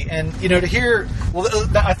continuity, and to hear. Well,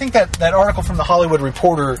 I think that article from the Hollywood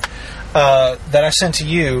Reporter that I sent to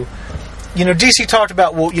you. DC talked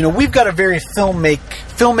about, we've got a very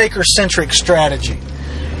filmmaker centric strategy,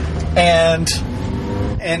 and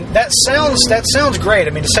that sounds great.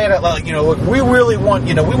 I mean, to say it out loud, look, we really want,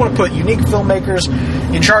 we want to put unique filmmakers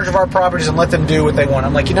in charge of our properties and let them do what they want.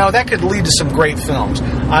 I'm like, that could lead to some great films.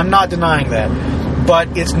 I'm not denying that,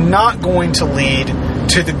 but it's not going to lead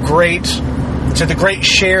to the great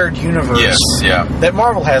shared universe that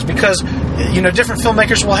Marvel has, because different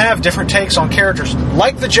filmmakers will have different takes on characters,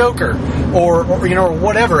 like the Joker or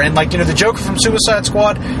whatever, and the Joker from Suicide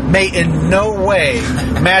Squad may in no way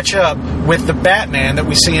match up with the Batman that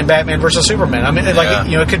we see in Batman vs Superman. I mean,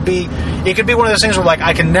 it could be one of those things where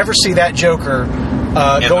I can never see that Joker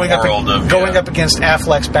going up against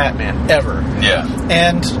Affleck's Batman ever. Yeah,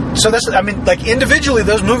 and so that's individually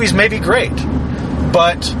those movies may be great,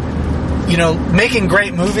 but making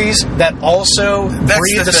great movies that also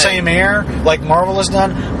breathe the same air like Marvel has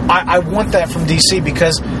done, I want that from DC,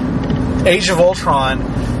 because Age of Ultron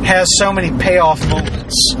has so many payoff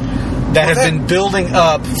moments that have been building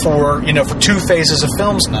up for two phases of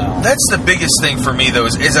films now. That's the biggest thing for me, though,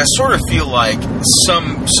 is I sort of feel like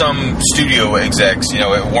some studio execs,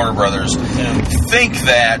 at Warner Brothers, think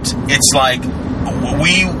that it's like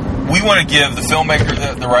we want to give the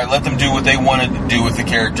filmmaker the right, let them do what they want to do with the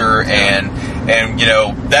character, and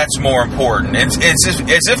that's more important. It's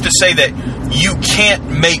as if to say that you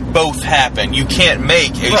can't make both happen. You can't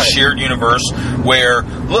make a shared universe where,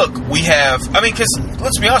 look, we have, because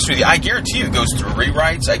let's be honest with you, I guarantee you it goes through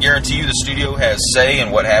rewrites. I guarantee you the studio has say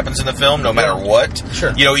in what happens in the film, no matter what.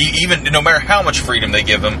 Sure. Even no matter how much freedom they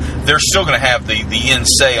give them, they're still going to have the end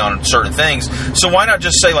say on certain things. So why not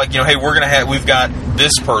just say, hey, we've got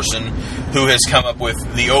this person who has come up with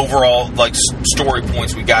the overall story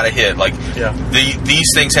points we got to hit. These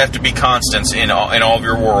things have to be constants in all of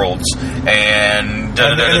your worlds. And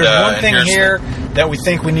there's one thing here that we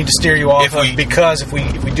think we need to steer you off of, because if we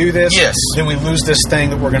do this, then we lose this thing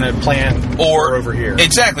that we're going to plan or over here.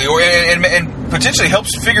 Exactly, and potentially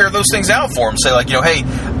helps figure those things out for them. Say hey,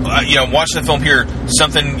 watching the film here,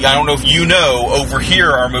 something I don't know if over here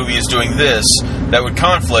our movie is doing this that would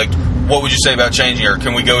conflict. What would you say about changing, or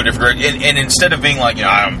can we go a different direction? And instead of being I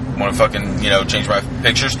don't want to fucking change my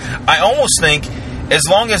pictures, I almost think as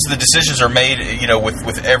long as the decisions are made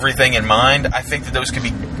with everything in mind, I think that those could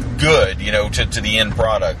be good to the end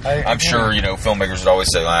product. I'm sure filmmakers would always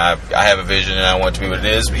say, I have a vision and I want it to be what it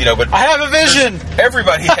is, but I have a vision.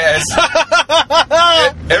 Everybody has.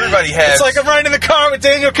 It's like I'm riding in the car with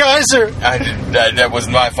Daniel Kaiser. That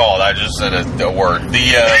wasn't my fault. I just said a word.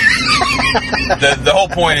 The whole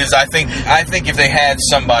point is, I think if they had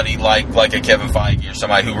somebody like a Kevin Feige or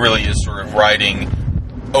somebody who really is sort of writing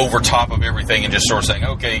over top of everything and just sort of saying,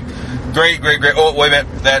 okay, great. Oh, wait a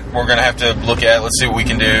minute, that we're going to have to look at. Let's see what we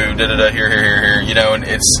can do. Here. And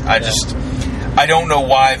I don't know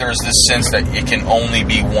why there's this sense that it can only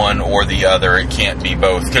be one or the other. It can't be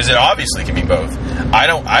both, because it obviously can be both. I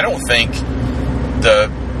don't think the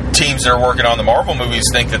teams that are working on the Marvel movies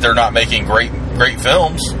think that they're not making great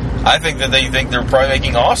films. I think that they think they're probably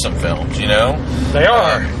making awesome films. They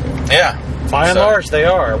are. Yeah. By and large, they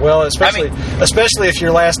are. Well, especially if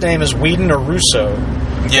your last name is Whedon or Russo.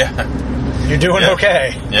 Yeah. You're doing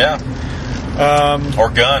okay. Yeah. Or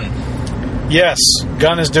Gunn. Yes,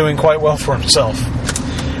 Gunn is doing quite well for himself.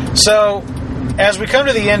 So, as we come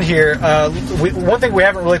to the end here, one thing we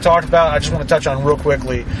haven't really talked about, I just want to touch on real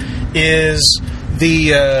quickly, is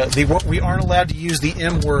the we aren't allowed to use the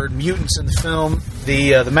M word, mutants, in the film.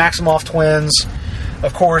 The Maximoff twins.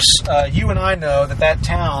 Of course, you and I know that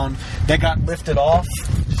town that got lifted off.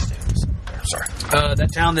 Sorry.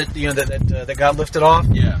 That town that got lifted off.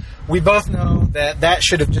 Yeah. We both know that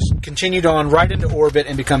should have just continued on right into orbit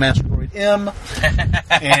and become asteroid M,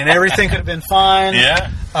 and everything could have been fine. Yeah.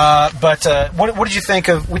 But what did you think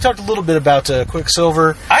of? We talked a little bit about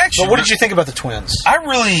Quicksilver. But what did you think about the twins? I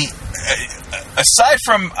really, aside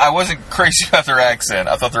from I wasn't crazy about their accent.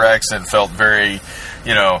 I thought their accent felt very,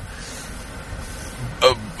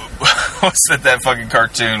 what's that fucking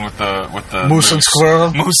cartoon with the Moose and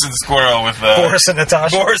Squirrel? Moose and Squirrel with Boris and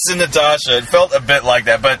Natasha. Boris and Natasha. It felt a bit like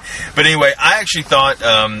that, but anyway, I actually thought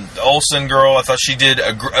the Olsen girl. I thought she did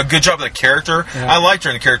a good job of the character. Yeah. I liked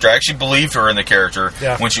her in the character. I actually believed her in the character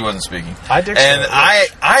when she wasn't speaking. I did, and I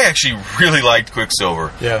actually really liked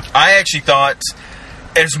Quicksilver. Yeah, I actually thought,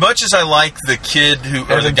 as much as I like the kid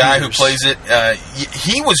the guy who plays it,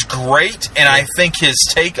 he was great, and I think his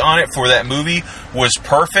take on it for that movie was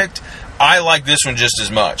perfect. I like this one just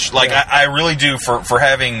as much. I really do for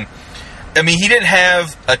having. I mean, he didn't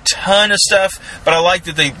have a ton of stuff, but I like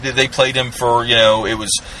that they played him for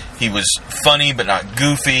he was funny but not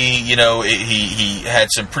goofy. He had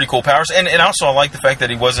some pretty cool powers, and also I like the fact that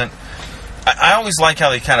he wasn't. I always like how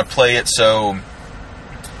they kind of play it so.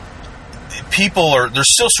 They're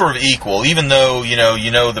still sort of equal, even though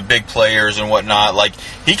the big players and whatnot. Like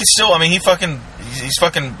he could still, he's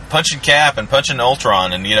fucking punching Cap and punching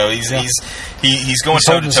Ultron, and he's going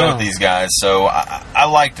toe to toe with these guys. So I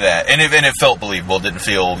liked that, and it felt believable. It didn't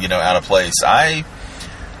feel out of place. I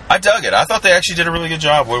dug it. I thought they actually did a really good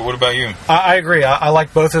job. What about you? I agree. I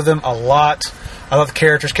like both of them a lot. I thought the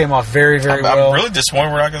characters came off very, very well. I'm really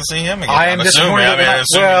disappointed we're not going to see him again. I am disappointed.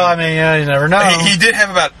 You never know. He did have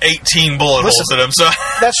about 18 bullet holes in him, so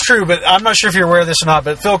that's true. But I'm not sure if you're aware of this or not.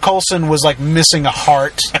 But Phil Coulson was missing a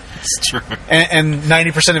heart. It's true. And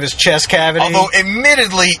 90% of his chest cavity. Although,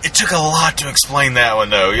 admittedly, it took a lot to explain that one,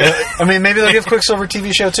 though. Maybe they'll give Quicksilver a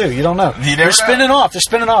TV show too. You don't know. They're spinning off.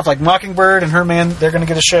 Like Mockingbird and Her Man. They're going to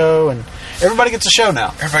get a show, and everybody gets a show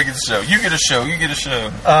now. Everybody gets a show. You get a show. You get a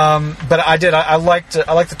show. But I did. I liked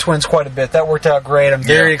the twins quite a bit. That worked out great. I'm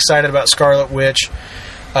very excited about Scarlet Witch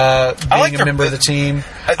being a member of the team.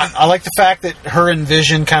 I like the fact that her and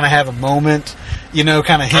Vision kind of have a moment. Kind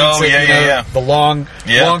of hints at the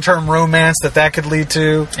long-term romance that could lead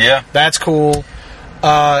to. Yeah, that's cool.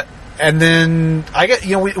 And then I get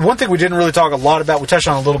one thing we didn't really talk a lot about. We touched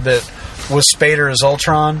on a little bit was Spader as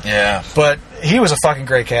Ultron. Yeah, but he was a fucking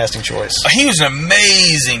great casting choice. He was an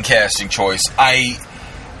amazing casting choice. I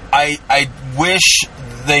wish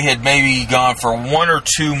they had maybe gone for one or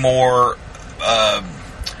two more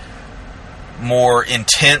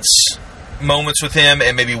intense moments with him,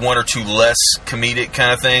 and maybe one or two less comedic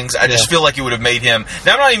kind of things. I just feel like it would have made him.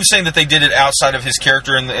 Now, I'm not even saying that they did it outside of his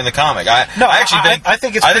character in the comic. I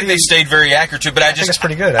think they stayed very accurate to it, but I think it's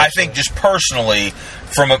pretty good. I think just personally,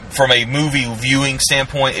 from a movie viewing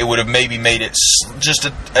standpoint, it would have maybe made it just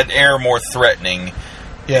an air more threatening.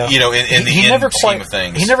 Yeah, in the end scheme of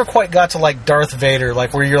things, he never quite got to Darth Vader,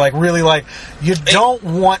 where you're really you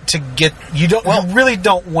really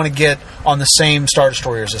don't want to get on the same Star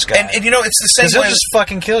Destroyer as this guy. And it's the same way. He'll just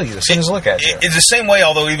fucking kill you as soon as he look at you. It's the same way,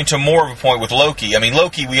 although even to more of a point with Loki.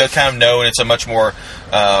 Loki we kind of know, and it's a much more.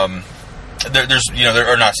 There's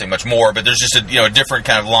or not saying much more, but there's just a different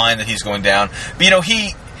kind of line that he's going down. But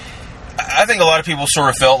I think a lot of people sort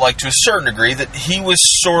of felt like to a certain degree that he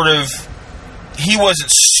wasn't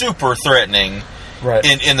super threatening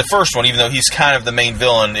in the first one, even though he's kind of the main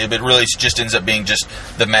villain. It really just ends up being just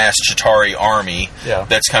the mass Chitauri army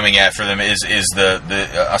that's coming after them is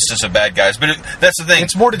the ostensive bad guys. But that's the thing.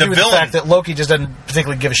 It's more to do with the fact that Loki just doesn't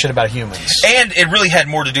particularly give a shit about humans. And it really had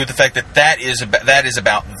more to do with the fact that is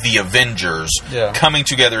about the Avengers coming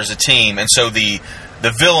together as a team. And so the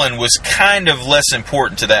villain was kind of less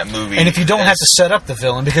important to that movie. And if you don't have to set up the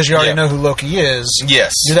villain because you already know who Loki is,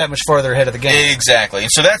 you're that much farther ahead of the game. Exactly. And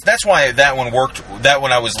so that's why that one worked. That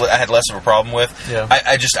one I had less of a problem with. Yeah.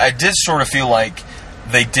 I did sort of feel like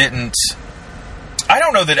they didn't. I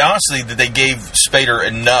don't know that honestly that they gave Spader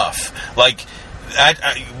enough.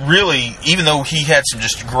 I really, even though he had some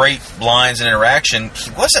just great lines and interaction, he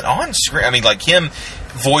wasn't on screen. Him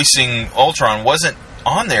voicing Ultron wasn't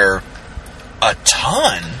on there a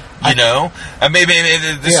ton. You know, maybe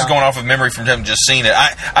this is going off of memory from him just seeing it.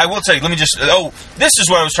 I will tell you. Let me just. Oh, this is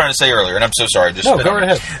what I was trying to say earlier, and I'm so sorry. Just go right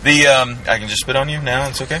ahead. I can just spit on you now.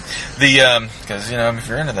 It's okay. Because if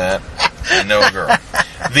you're into that, I know a girl.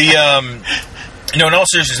 In all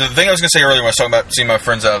seriousness, the thing I was going to say earlier when I was talking about seeing my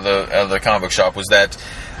friends out of the comic book shop was that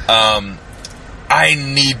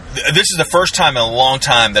this is the first time in a long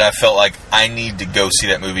time that I felt like I need to go see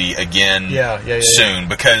that movie again soon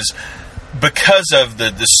because of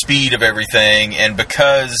the speed of everything and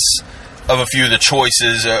because of a few of the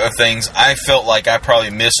choices of things, I felt like I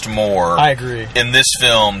probably missed more. I agree. In this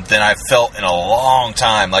film than I felt in a long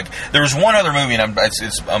time. Like there was one other movie, and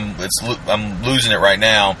I'm losing it right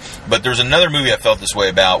now. But there's another movie I felt this way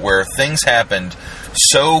about, where things happened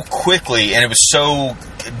so quickly and it was so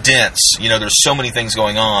dense. There's so many things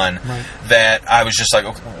going on that I was just like,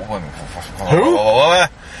 who?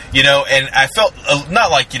 And I felt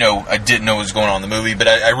not like, I didn't know what was going on in the movie, but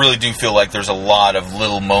I really do feel like there's a lot of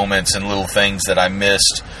little moments and little things that I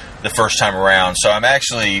missed the first time around. So I'm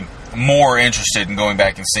actually more interested in going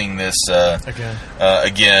back and seeing this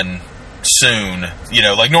again soon.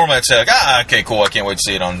 Like normally I'd say, like, okay, cool, I can't wait to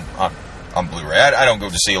see it on Blu-ray. I don't go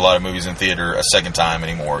to see a lot of movies in theater a second time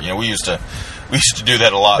anymore. We used to do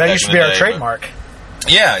that a lot. That used to be our trademark.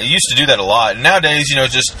 Yeah, it used to do that a lot. And nowadays,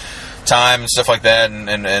 just time and stuff like that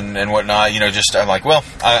and whatnot, I'm like, well,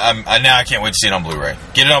 I can't wait to see it on Blu-ray.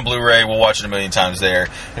 Get it on Blu-ray, we'll watch it a million times there.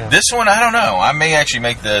 Yeah. This one, I don't know. I may actually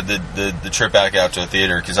make the trip back out to a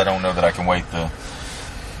theater because I don't know that I can wait the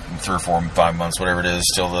 3 or 4 or 5 months, whatever it is,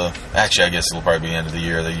 actually, I guess it'll probably be the end of the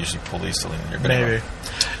year. They usually pull these till the end of the year. Maybe. Anyway.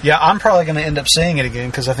 Yeah, I'm probably going to end up seeing it again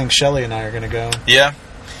because I think Shelley and I are going to go. Yeah.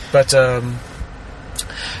 But,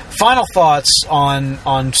 final thoughts on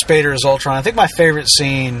Spader as Ultron. I think my favorite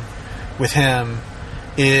scene with him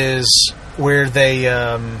is where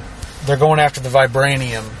they're going after the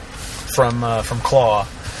vibranium from Claw,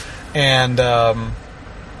 and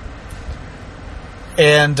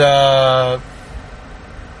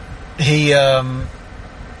he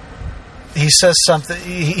says something.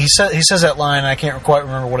 He says that line. I can't quite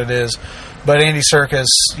remember what it is, but Andy Serkis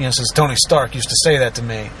says Tony Stark used to say that to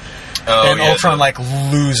me, and Ultron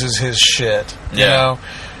loses his shit. You know.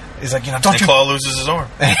 He's like, don't you... Claw loses his arm.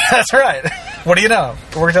 That's right. What do you know?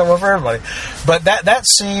 It worked out well for everybody. But that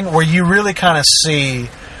scene where you really kind of see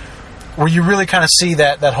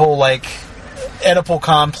that whole, Oedipal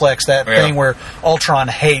complex, that thing where Ultron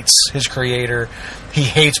hates his creator. He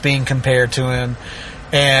hates being compared to him.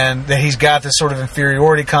 And that he's got this sort of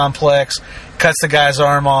inferiority complex, cuts the guy's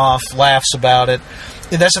arm off, laughs about it.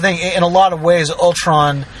 And that's the thing. In a lot of ways,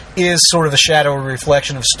 Ultron is sort of a shadow or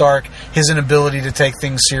reflection of Stark, his inability to take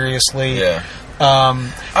things seriously. Yeah.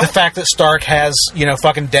 The fact that Stark has,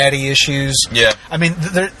 fucking daddy issues. Yeah. I mean,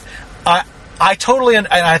 I totally, and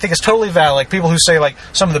I think it's totally valid. People who say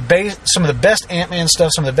some of the best Ant-Man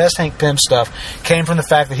stuff, some of the best Hank Pym stuff came from the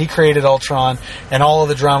fact that he created Ultron and all of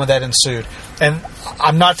the drama that ensued. And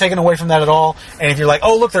I'm not taking away from that at all. And if you're like,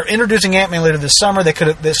 oh look, they're introducing Ant-Man later this summer, they could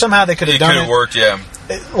have done it. It could have worked, yeah.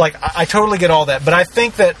 I totally get all that, but I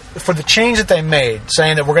think that for the change that they made,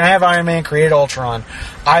 saying that we're going to have Iron Man create Ultron,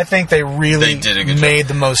 I think they really made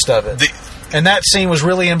the most of it. And that scene was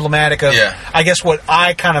really emblematic of, I guess, what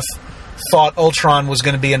I kind of thought Ultron was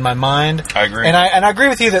going to be in my mind. I agree, and I agree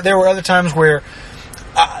with you that there were other times where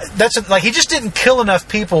he just didn't kill enough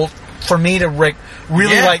people for me to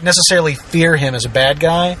really necessarily fear him as a bad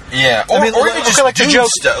guy. Yeah, or even just like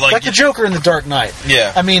the Joker in The Dark Knight.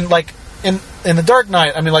 Yeah, I mean, in The Dark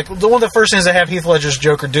Knight, I mean, one of the first things they have Heath Ledger's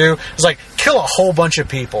Joker do is kill a whole bunch of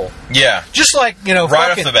people. Yeah, just right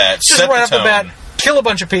off the bat, just right off the bat, kill a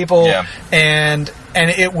bunch of people, and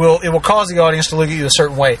it will cause the audience to look at you a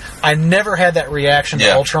certain way. I never had that reaction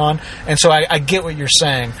to Ultron, and so I get what you're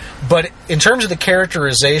saying. But in terms of the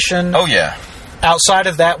characterization, outside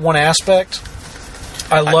of that one aspect,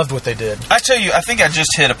 I loved what they did. I tell you, I think I just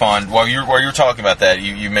hit upon while you're talking about that.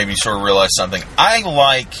 You made me sort of realize something.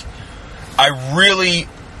 I really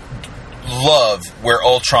love where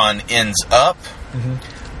Ultron ends up. Mm-hmm.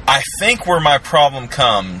 I think where my problem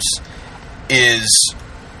comes is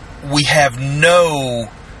we have no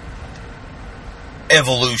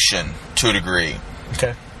evolution to a degree.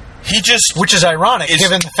 Okay. Which is ironic,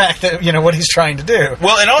 given the fact that, what he's trying to do.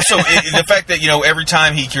 Well, and also the fact that, every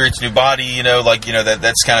time he creates a new body,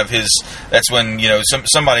 that's kind of his, that's when,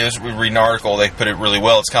 somebody was reading an article, they put it really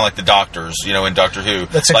well. It's kind of like the Doctors, in Doctor Who.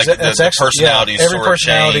 That's the personalities every sort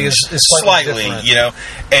personality of is slightly different.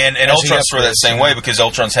 And Ultron's sort of that same way because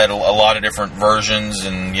Ultron's had a lot of different versions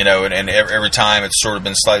and, and every time it's sort of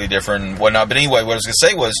been slightly different and whatnot. But anyway, what I was going to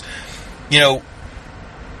say was,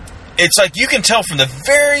 it's like you can tell from the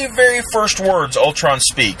very, very first words Ultron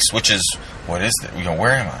speaks, which is, what is that?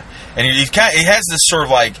 Where am I? And he has this sort of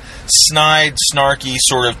like snide, snarky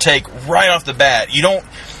sort of take right off the bat. You don't...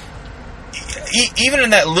 Even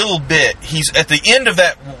in that little bit, he's at the end of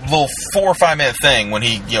that little 4 or 5 minute thing when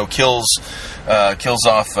he, kills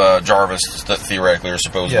off Jarvis, theoretically or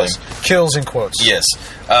supposedly. Yes, kills in quotes. Yes.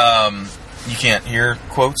 You can't hear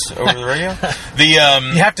quotes over the radio.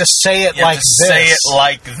 You have to say it like this. Say it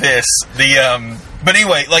like this. But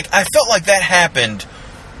anyway, like I felt like that happened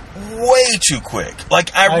way too quick.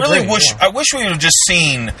 Like I really wish we would have just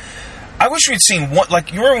seen. I wish we'd seen one.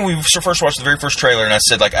 Like you remember when we first watched the very first trailer, and I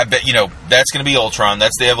said, like, I bet that's going to be Ultron.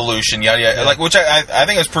 That's the evolution. Yada yada. Like, which I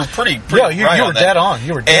think it was pretty. Yeah, you were dead on.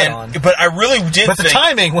 You were dead on. But I really did. But the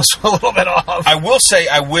timing was a little bit off. I will say,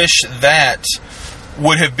 I wish that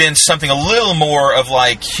would have been something a little more of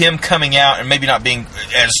like him coming out and maybe not being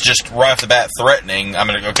as just right off the bat threatening. I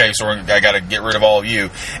got to get rid of all of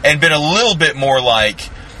you, and been a little bit more like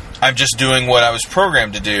I'm just doing what I was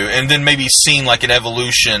programmed to do, and then maybe seen like an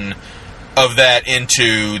evolution of that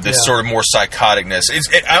into this sort of more psychoticness.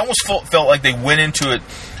 I almost felt like they went into it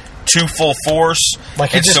too full force,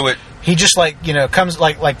 like he just comes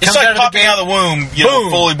like it's like popping out of the womb,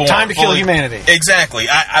 boom, fully born, time to kill humanity. Exactly.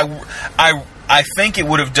 I think it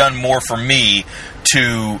would have done more for me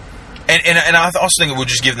to, and I also think it would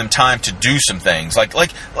just give them time to do some things. Like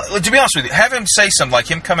to be honest with you, have him say something, like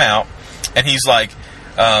him come out and he's like,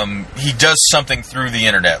 he does something through the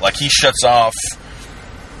internet, like he shuts off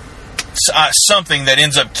something that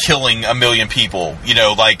ends up killing 1 million people,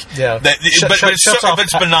 but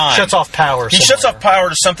it's benign. Shuts off power. He shuts off power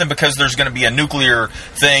to something because there's going to be a nuclear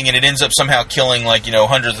thing, and it ends up somehow killing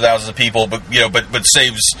hundreds of thousands of people. But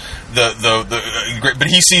saves but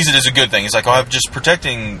he sees it as a good thing. He's like, I'm just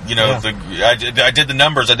protecting. I did the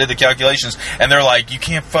numbers, I did the calculations, and they're like, you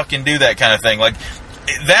can't fucking do that kind of thing. Like.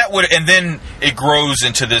 That would, and then it grows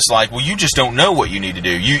into this like, well, you just don't know what you need to do.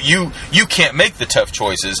 You can't make the tough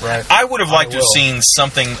choices. Right. I would have liked to have seen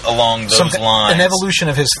something along those lines. An evolution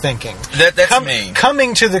of his thinking. That's me.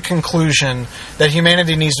 Coming to the conclusion that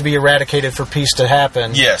humanity needs to be eradicated for peace to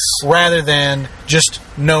happen. Yes. Rather than just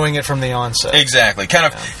knowing it from the onset. Exactly. Kind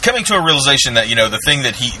of coming to a realization that, the thing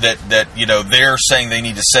that they're saying they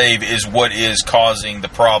need to save is what is causing the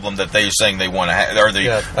problem that they're saying they want to have, or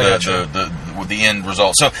the end result.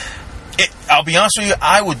 So, I'll be honest with you,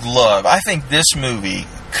 I think this movie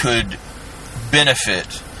could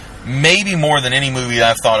benefit maybe more than any movie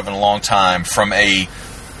I've thought of in a long time from a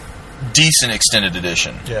decent extended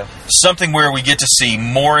edition. Yeah. Something where we get to see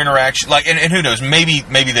more interaction, like, and who knows, maybe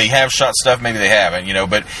they have shot stuff, maybe they haven't,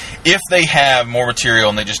 but if they have more material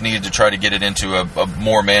and they just needed to try to get it into a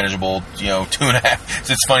more manageable, 2.5,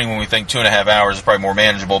 it's funny when we think 2.5 hours is probably more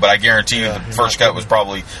manageable, but I guarantee you the first cut was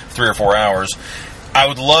probably 3 or 4 hours. I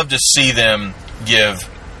would love to see them give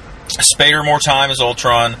Spader more time as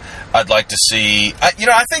Ultron. I'd like to see,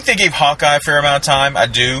 I think they gave Hawkeye a fair amount of time. I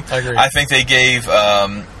do. I agree. I think they gave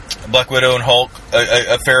Black Widow and Hulk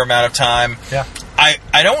a fair amount of time. Yeah.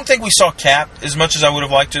 I don't think we saw Cap as much as I would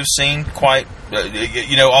have liked to have seen. Quite,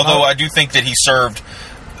 although I do think that he served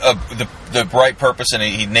the right purpose and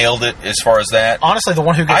he nailed it as far as that. Honestly, the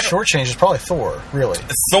one who gets shortchanged is probably Thor. Really,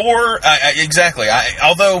 Thor. Exactly.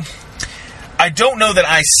 Although I don't know that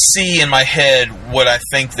I see in my head what I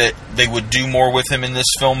think that they would do more with him in this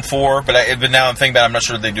film for, but now I'm thinking about it, I'm not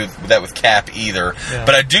sure they do that with Cap either. Yeah.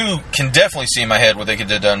 But I can definitely see in my head what they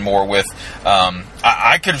could have done more with.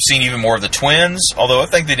 I could have seen even more of the twins, although I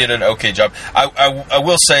think they did an okay job. I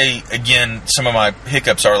will say, again, some of my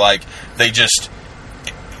hiccups are like, they just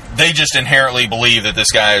inherently believe that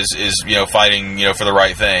this guy is fighting for the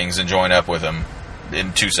right things and join up with him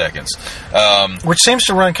in 2 seconds. Which seems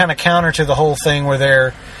to run kind of counter to the whole thing where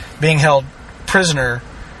they're being held prisoner,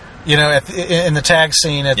 in the tag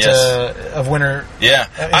scene of Winter. Yeah.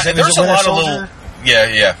 There's a lot of little...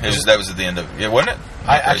 Yeah. That was at the end of it, wasn't it?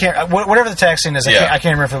 I can't... Whatever the tag scene is, I can't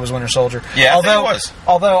remember if it was Winter Soldier. Yeah, I think it was.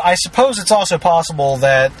 Although I suppose it's also possible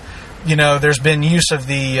that there's been use of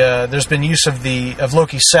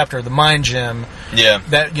Loki's scepter, the mind gem. Yeah.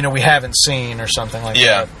 That we haven't seen or something like that.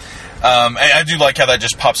 Yeah. I do like how that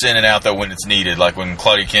just pops in and out though when it's needed, like when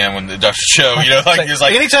Claudia Kim, when the Dr. Show, it's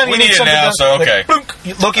like anytime we you need it now, done, so okay.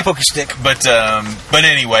 Loki pokey stick. But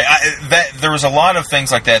anyway, there was a lot of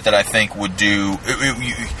things like that I think would do.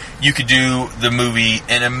 You could do the movie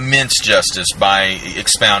an immense justice by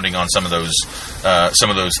expounding on some of those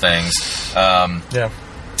things. Yeah.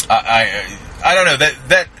 I don't know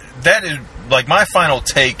that is like my final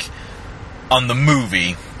take on the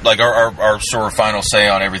movie. Like our sort of final say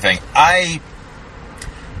on everything. I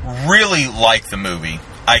really like the movie.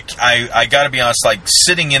 I got to be honest, like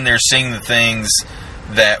sitting in there seeing the things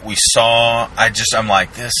that we saw, I'm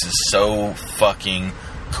like, this is so fucking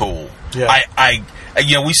cool. Yeah.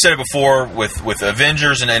 We said it before with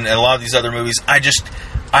Avengers and a lot of these other movies.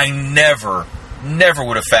 I never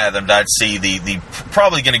would have fathomed I'd see the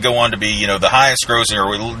probably going to go on to be, the highest grossing,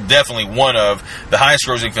 or definitely one of the highest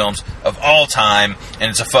grossing films of all time, and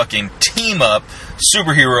it's a fucking team up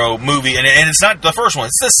superhero movie, and it's not the first one,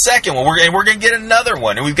 it's the second one, we're going to get another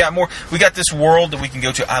one, and we got this world that we can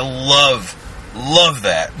go to. I love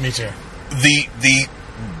that. Me too.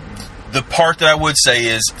 The part that I would say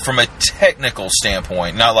is, from a technical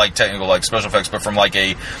standpoint, not like technical like special effects, but from like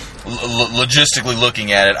a logistically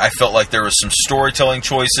looking at it, I felt like there was some storytelling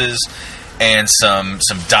choices and some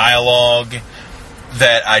dialogue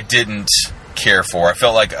that I didn't care for. I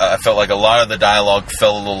felt like a lot of the dialogue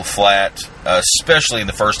fell a little flat, especially in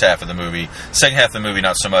the first half of the movie. Second half of the movie,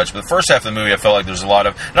 not so much. But the first half of the movie, I felt like there's a lot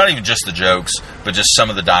of, not even just the jokes, but just some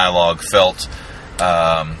of the dialogue felt,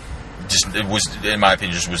 it was, in my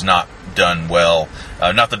opinion, just was not done well.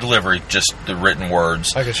 Not the delivery, just the written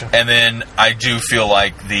words. I get you. And then I do feel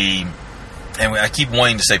like and I keep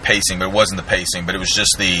wanting to say pacing, but it wasn't the pacing, but it was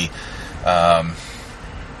just the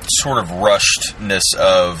sort of rushedness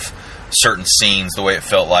of certain scenes, the way it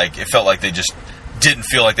felt like they just didn't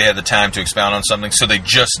feel like they had the time to expound on something, so they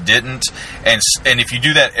just didn't. And if you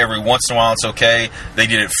do that every once in a while, it's okay. They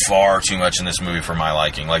did it far too much in this movie for my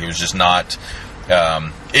liking. Like, it was just not.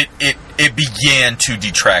 It began to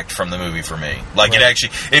detract from the movie for me. Like, right.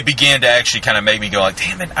 It began to actually kind of make me go like,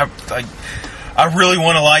 damn it, I really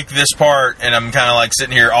want to like this part, and I'm kind of like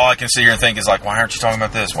sitting here. All I can sit here and think is like, why aren't you talking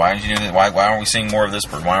about this? Why aren't you doing this? Why aren't we seeing more of this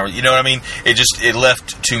part? Why aren't we, you know what I mean? It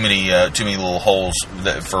left too many little holes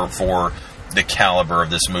for the caliber of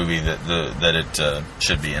this movie that it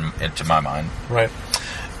should be into my mind. Right.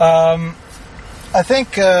 I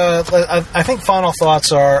think final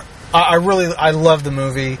thoughts are, I love the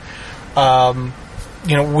movie.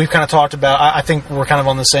 We've kind of talked about, I think we're kind of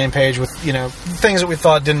on the same page with, things that we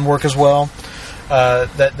thought didn't work as well,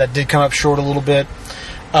 that did come up short a little bit.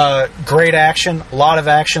 Great action, a lot of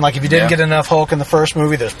action. Like, if you didn't get enough Hulk in the first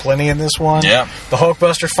movie, there's plenty in this one. Yeah. The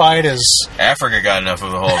Hulkbuster fight is... Africa got enough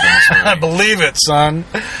of the Hulk in this movie. I believe it, son.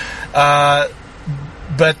 And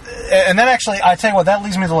then actually, I tell you what, that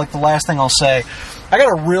leads me to like the last thing I'll say. I got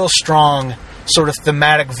a real strong sort of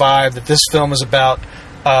thematic vibe that this film is about,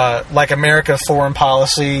 like America foreign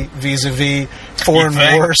policy vis-a-vis foreign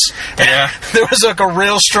wars. Yeah. There was like a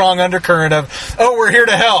real strong undercurrent of, we're here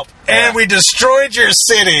to help, and we destroyed your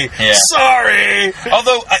city. Yeah. Sorry.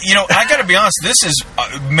 Although, I got to be honest, this is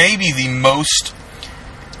maybe the most,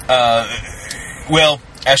 I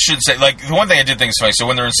should say, like, the one thing I did think is funny, so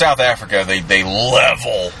when they're in South Africa, they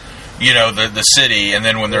level, the city, and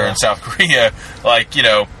then when they're in South Korea, like,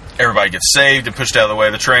 everybody gets saved and pushed out of the way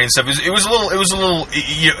of the train and stuff. It was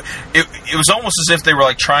almost as if they were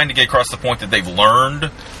like trying to get across the point that they've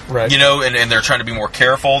learned, right? And they're trying to be more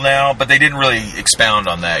careful now, but they didn't really expound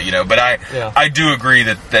on that, But I do agree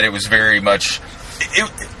that it was very much.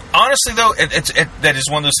 Honestly, though, that is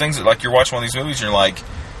one of those things that, like, you're watching one of these movies and you're like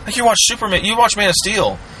you watch Superman, you watch Man of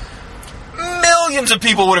Steel. Millions of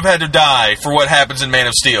people would have had to die for what happens in Man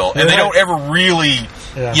of Steel, and they don't ever really.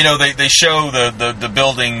 Yeah. They show the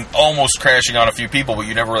building almost crashing on a few people, but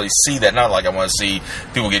you never really see that. Not like I want to see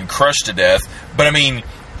people getting crushed to death, but I mean,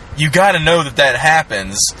 you got to know that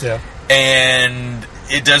happens. Yeah. And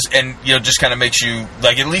it does, and just kind of makes you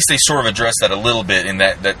like, at least they sort of address that a little bit in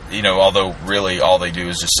that although really all they do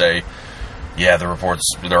is just say, yeah, the reports,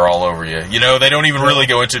 they're all over you. They don't even really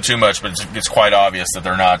go into too much, but it's quite obvious that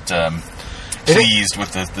they're not pleased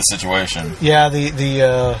with the situation. Yeah,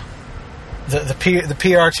 the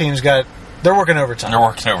PR team's they're working overtime. They're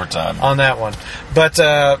working overtime on that one. But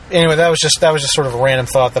anyway, that was just sort of a random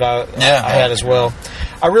thought that I had as well.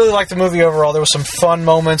 I really liked the movie overall. There was some fun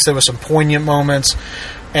moments, there was some poignant moments,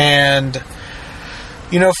 and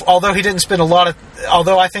although he didn't spend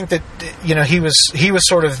although I think that he was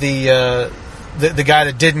sort of the guy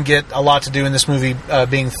that didn't get a lot to do in this movie,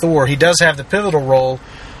 being Thor. He does have the pivotal role,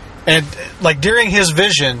 and like during his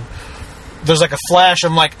vision, there's like a flash.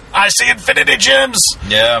 I'm like, I see Infinity Gems.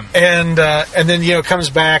 Yeah. And then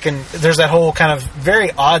comes back, and there's that whole kind of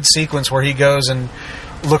very odd sequence where he goes and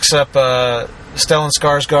looks up Stellan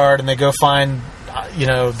Skarsgård, and they go find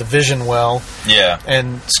the Vision Well. Yeah.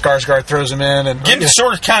 And Skarsgård throws him in, and again,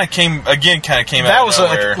 sort of kind of came out. That was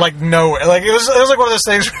like nowhere. Like it was like one of those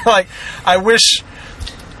things where, like, I wish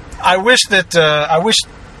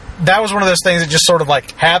that was one of those things that just sort of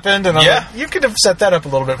like happened, and I'm Yeah. like, you could have set that up a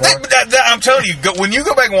little bit more. I'm telling you, when you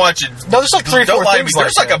go back and watch it, No, there's like 3 or 4 things there's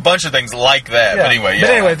like like that. a bunch of things like that. Yeah. But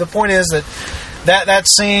anyway, the point is that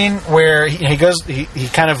scene where he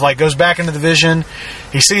kind of like goes back into the vision,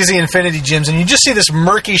 he sees the Infinity Gems, and you just see this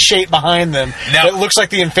murky shape behind them Now, that looks like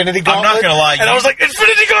the Infinity Gauntlet. I'm not gonna lie, and I was like,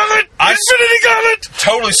 Infinity Gauntlet! Infinity Gauntlet!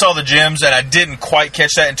 Totally saw the gems, and I didn't quite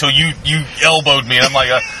catch that until you elbowed me, and I'm like,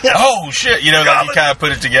 oh shit, you know, like you kind of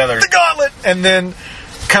put it together. The Gauntlet! And then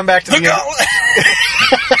come back to the Gauntlet.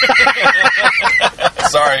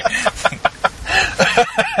 Sorry.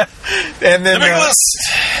 And then The big list.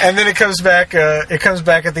 and then it comes back. It comes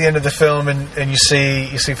back at the end of the film, and you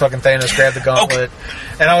see fucking Thanos grab the gauntlet,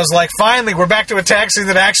 and I was like, finally, we're back to a tag scene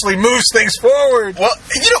that actually moves things forward. Well,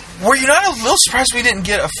 you know, were you not a little surprised we didn't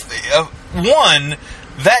get one?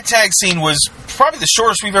 That tag scene was probably the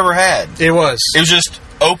shortest we've ever had. It was. It was just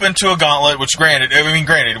open to a gauntlet, which granted,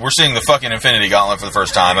 we're seeing the fucking Infinity Gauntlet for the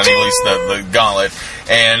first time. I mean, at least the gauntlet.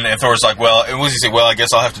 And Thor's like, well, and what does he say? Well, I guess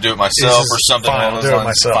I'll have to do it myself or something. Fine, I'll do it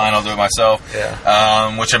myself. Fine, I'll do it myself.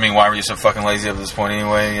 Yeah. Which, I mean, why were you so fucking lazy up to this point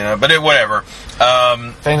anyway? You know, but whatever.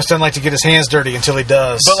 Thanos doesn't like to get his hands dirty until he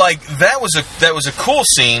does. But like that was a cool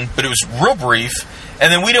scene, but it was real brief.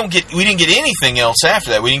 And then we didn't get anything else after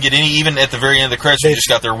that. We didn't get any, even at the very end of the credits. We just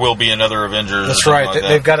got there will be another Avengers. That's right. Like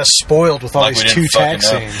They've got us spoiled with all like these 2 tag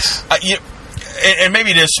scenes. And maybe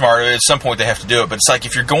it is smart. At some point they have to do it. But it's like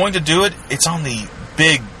if you're going to do it, it's on the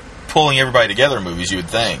big pulling everybody together movies. You would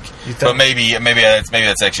think. But maybe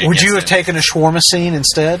that's actually. Would you have taken a shawarma scene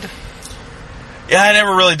instead? Yeah, I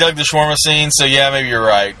never really dug the shawarma scene, so yeah, maybe you're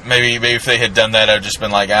right. Maybe if they had done that, I'd just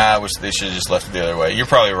been like, I wish they should have just left it the other way. You're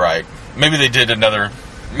probably right. Maybe they did another.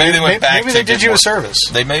 Maybe they went back. Maybe they did you a service.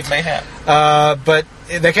 They may have. But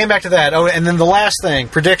they came back to that. Oh, and then the last thing,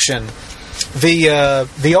 prediction: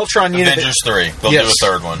 the Ultron unit. Avengers 3. They'll do a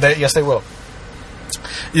third one. Yes, they will.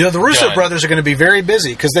 You know, the Russo brothers are going to be very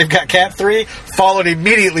busy because they've got Cap 3 followed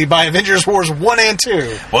immediately by Avengers Wars 1 and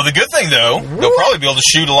 2. Well, the good thing, though, they'll probably be able to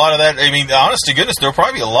shoot a lot of that. I mean, honest to goodness, there'll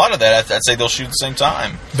probably be a lot of that. I'd say they'll shoot at the same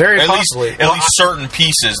time. Very possibly. At least certain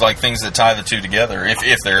pieces, like things that tie the two together,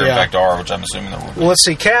 if there in fact are, which I'm assuming there will be. Well, let's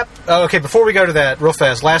see. Cap. Okay, before we go to that, real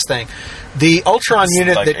fast, last thing. The Ultron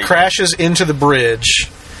unit like that crashes into the bridge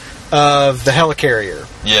of the helicarrier.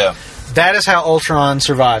 Yeah. That is how Ultron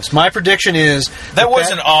survives. My prediction is... That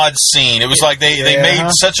was an odd scene. It was like they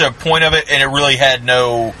made such a point of it, and it really had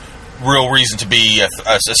no real reason to be a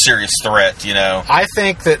serious threat, you know? I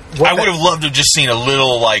think that... I would have loved to have just seen a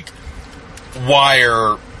little, like,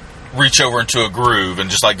 wire reach over into a groove and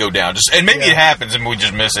just, like, go down. And maybe it happens and we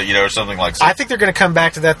just miss it, you know, or something like that. I think they're going to come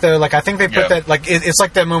back to that, though. Like, I think they put that... Like, it's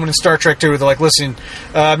like that moment in Star Trek 2 where they're like, listen,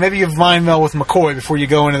 maybe you mind meld with McCoy before you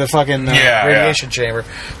go into the fucking radiation chamber.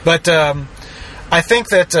 But I think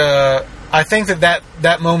that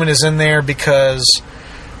moment is in there because...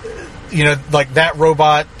 You know, like that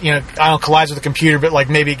robot, you know, I don't collides with a computer, but like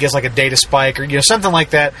maybe it gets like a data spike or, you know, something like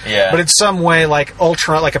that. Yeah. But in some way, like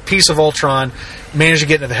Ultron, like a piece of Ultron managed to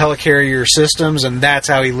get into the helicarrier systems, and that's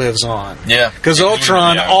how he lives on. Yeah. Because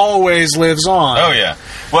Ultron always lives on. Oh, yeah.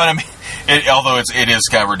 Well, I mean, although it is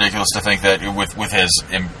kind of ridiculous to think that with his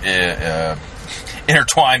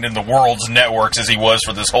intertwined in the world's networks as he was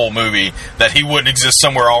for this whole movie, that he wouldn't exist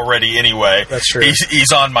somewhere already anyway. That's true.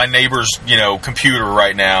 He's on my neighbor's, you know, computer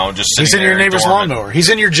right now. Just he's in your neighbor's lawnmower. He's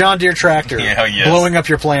in your John Deere tractor, blowing up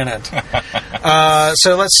your planet.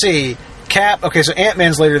 So let's see. Cap. Okay, so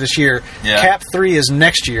Ant-Man's later this year. Yeah. Cap 3 is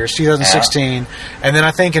next year. It's 2016, and then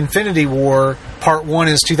I think Infinity War Part 1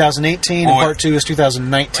 is 2018, and Part 2 is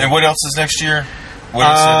 2019. And what else is next year? What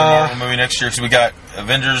is the Marvel movie next year? Because we got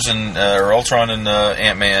Avengers and or Ultron and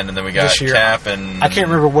Ant-Man, and then we got Cap and... I can't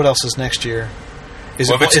remember what else is next year.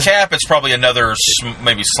 If it's Cap, it's probably another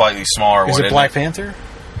maybe slightly smaller one. Is it Black Panther?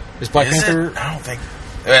 Is Black Panther? I don't think...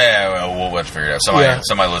 Yeah, well, we'll have to figure it out.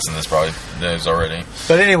 Somebody listening to this probably knows already.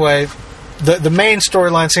 But anyway, the main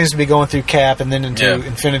storyline seems to be going through Cap and then into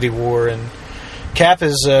Infinity War, and Cap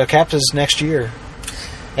is next year.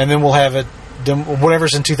 And then we'll have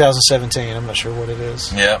whatever's in 2017. I'm not sure what it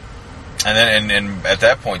is. Yeah, and then and at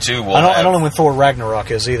that point too, I don't know when Thor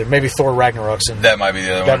Ragnarok is either. Maybe Thor Ragnarok's in. That might be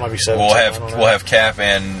the other one. That might be 17. We'll have Cap,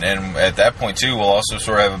 and at that point too, we'll also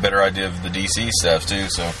sort of have a better idea of the DC stuff too.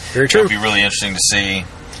 So very true. It'll be really interesting to see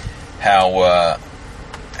how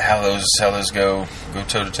those go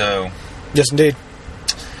toe to toe. Yes, indeed.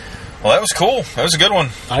 Well, that was cool. That was a good one.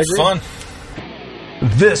 I agree. Fun.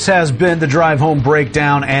 This has been the Drive Home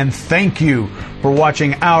Breakdown, and thank you for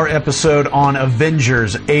watching our episode on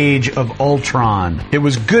Avengers: Age of Ultron. It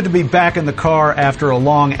was good to be back in the car after a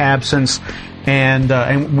long absence, and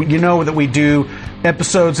you know that we do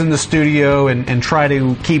episodes in the studio and try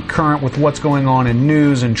to keep current with what's going on in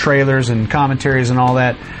news and trailers and commentaries and all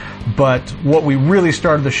that. But what we really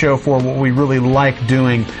started the show for, what we really like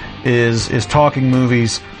doing, is talking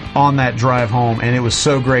movies on that drive home. And it was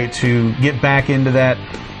so great to get back into that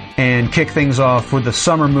and kick things off with the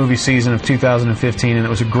summer movie season of 2015, and it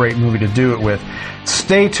was a great movie to do it with.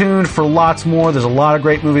 Stay tuned for lots more. There's a lot of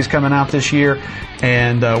great movies coming out this year,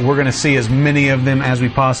 and we're going to see as many of them as we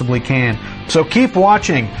possibly can. So keep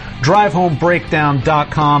watching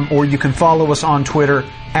DriveHomeBreakdown.com, or you can follow us on Twitter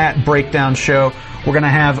at Breakdown Show. We're going to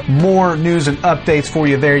have more news and updates for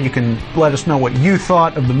you there. You can let us know what you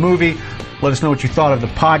thought of the movie. Let us know what you thought of the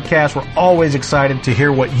podcast. We're always excited to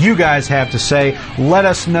hear what you guys have to say. Let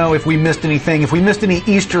us know if we missed anything, if we missed any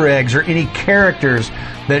Easter eggs or any characters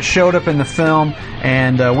that showed up in the film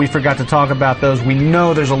and we forgot to talk about those. We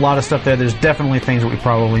know there's a lot of stuff there. There's definitely things that we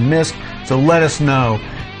probably missed. So let us know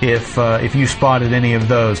if you spotted any of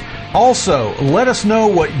those. Also, let us know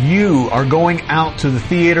what you are going out to the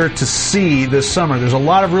theater to see this summer. There's a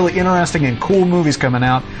lot of really interesting and cool movies coming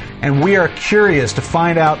out, and we are curious to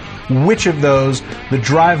find out which of those the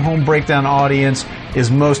Drive Home Breakdown audience is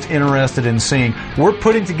most interested in seeing. We're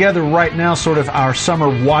putting together right now sort of our summer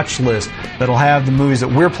watch list that'll have the movies that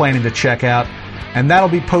we're planning to check out, and that'll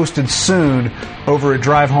be posted soon over at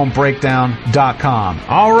DriveHomeBreakdown.com.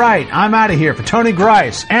 All right, I'm out of here. For Tony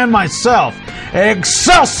Grice and myself,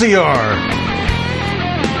 Excelsior!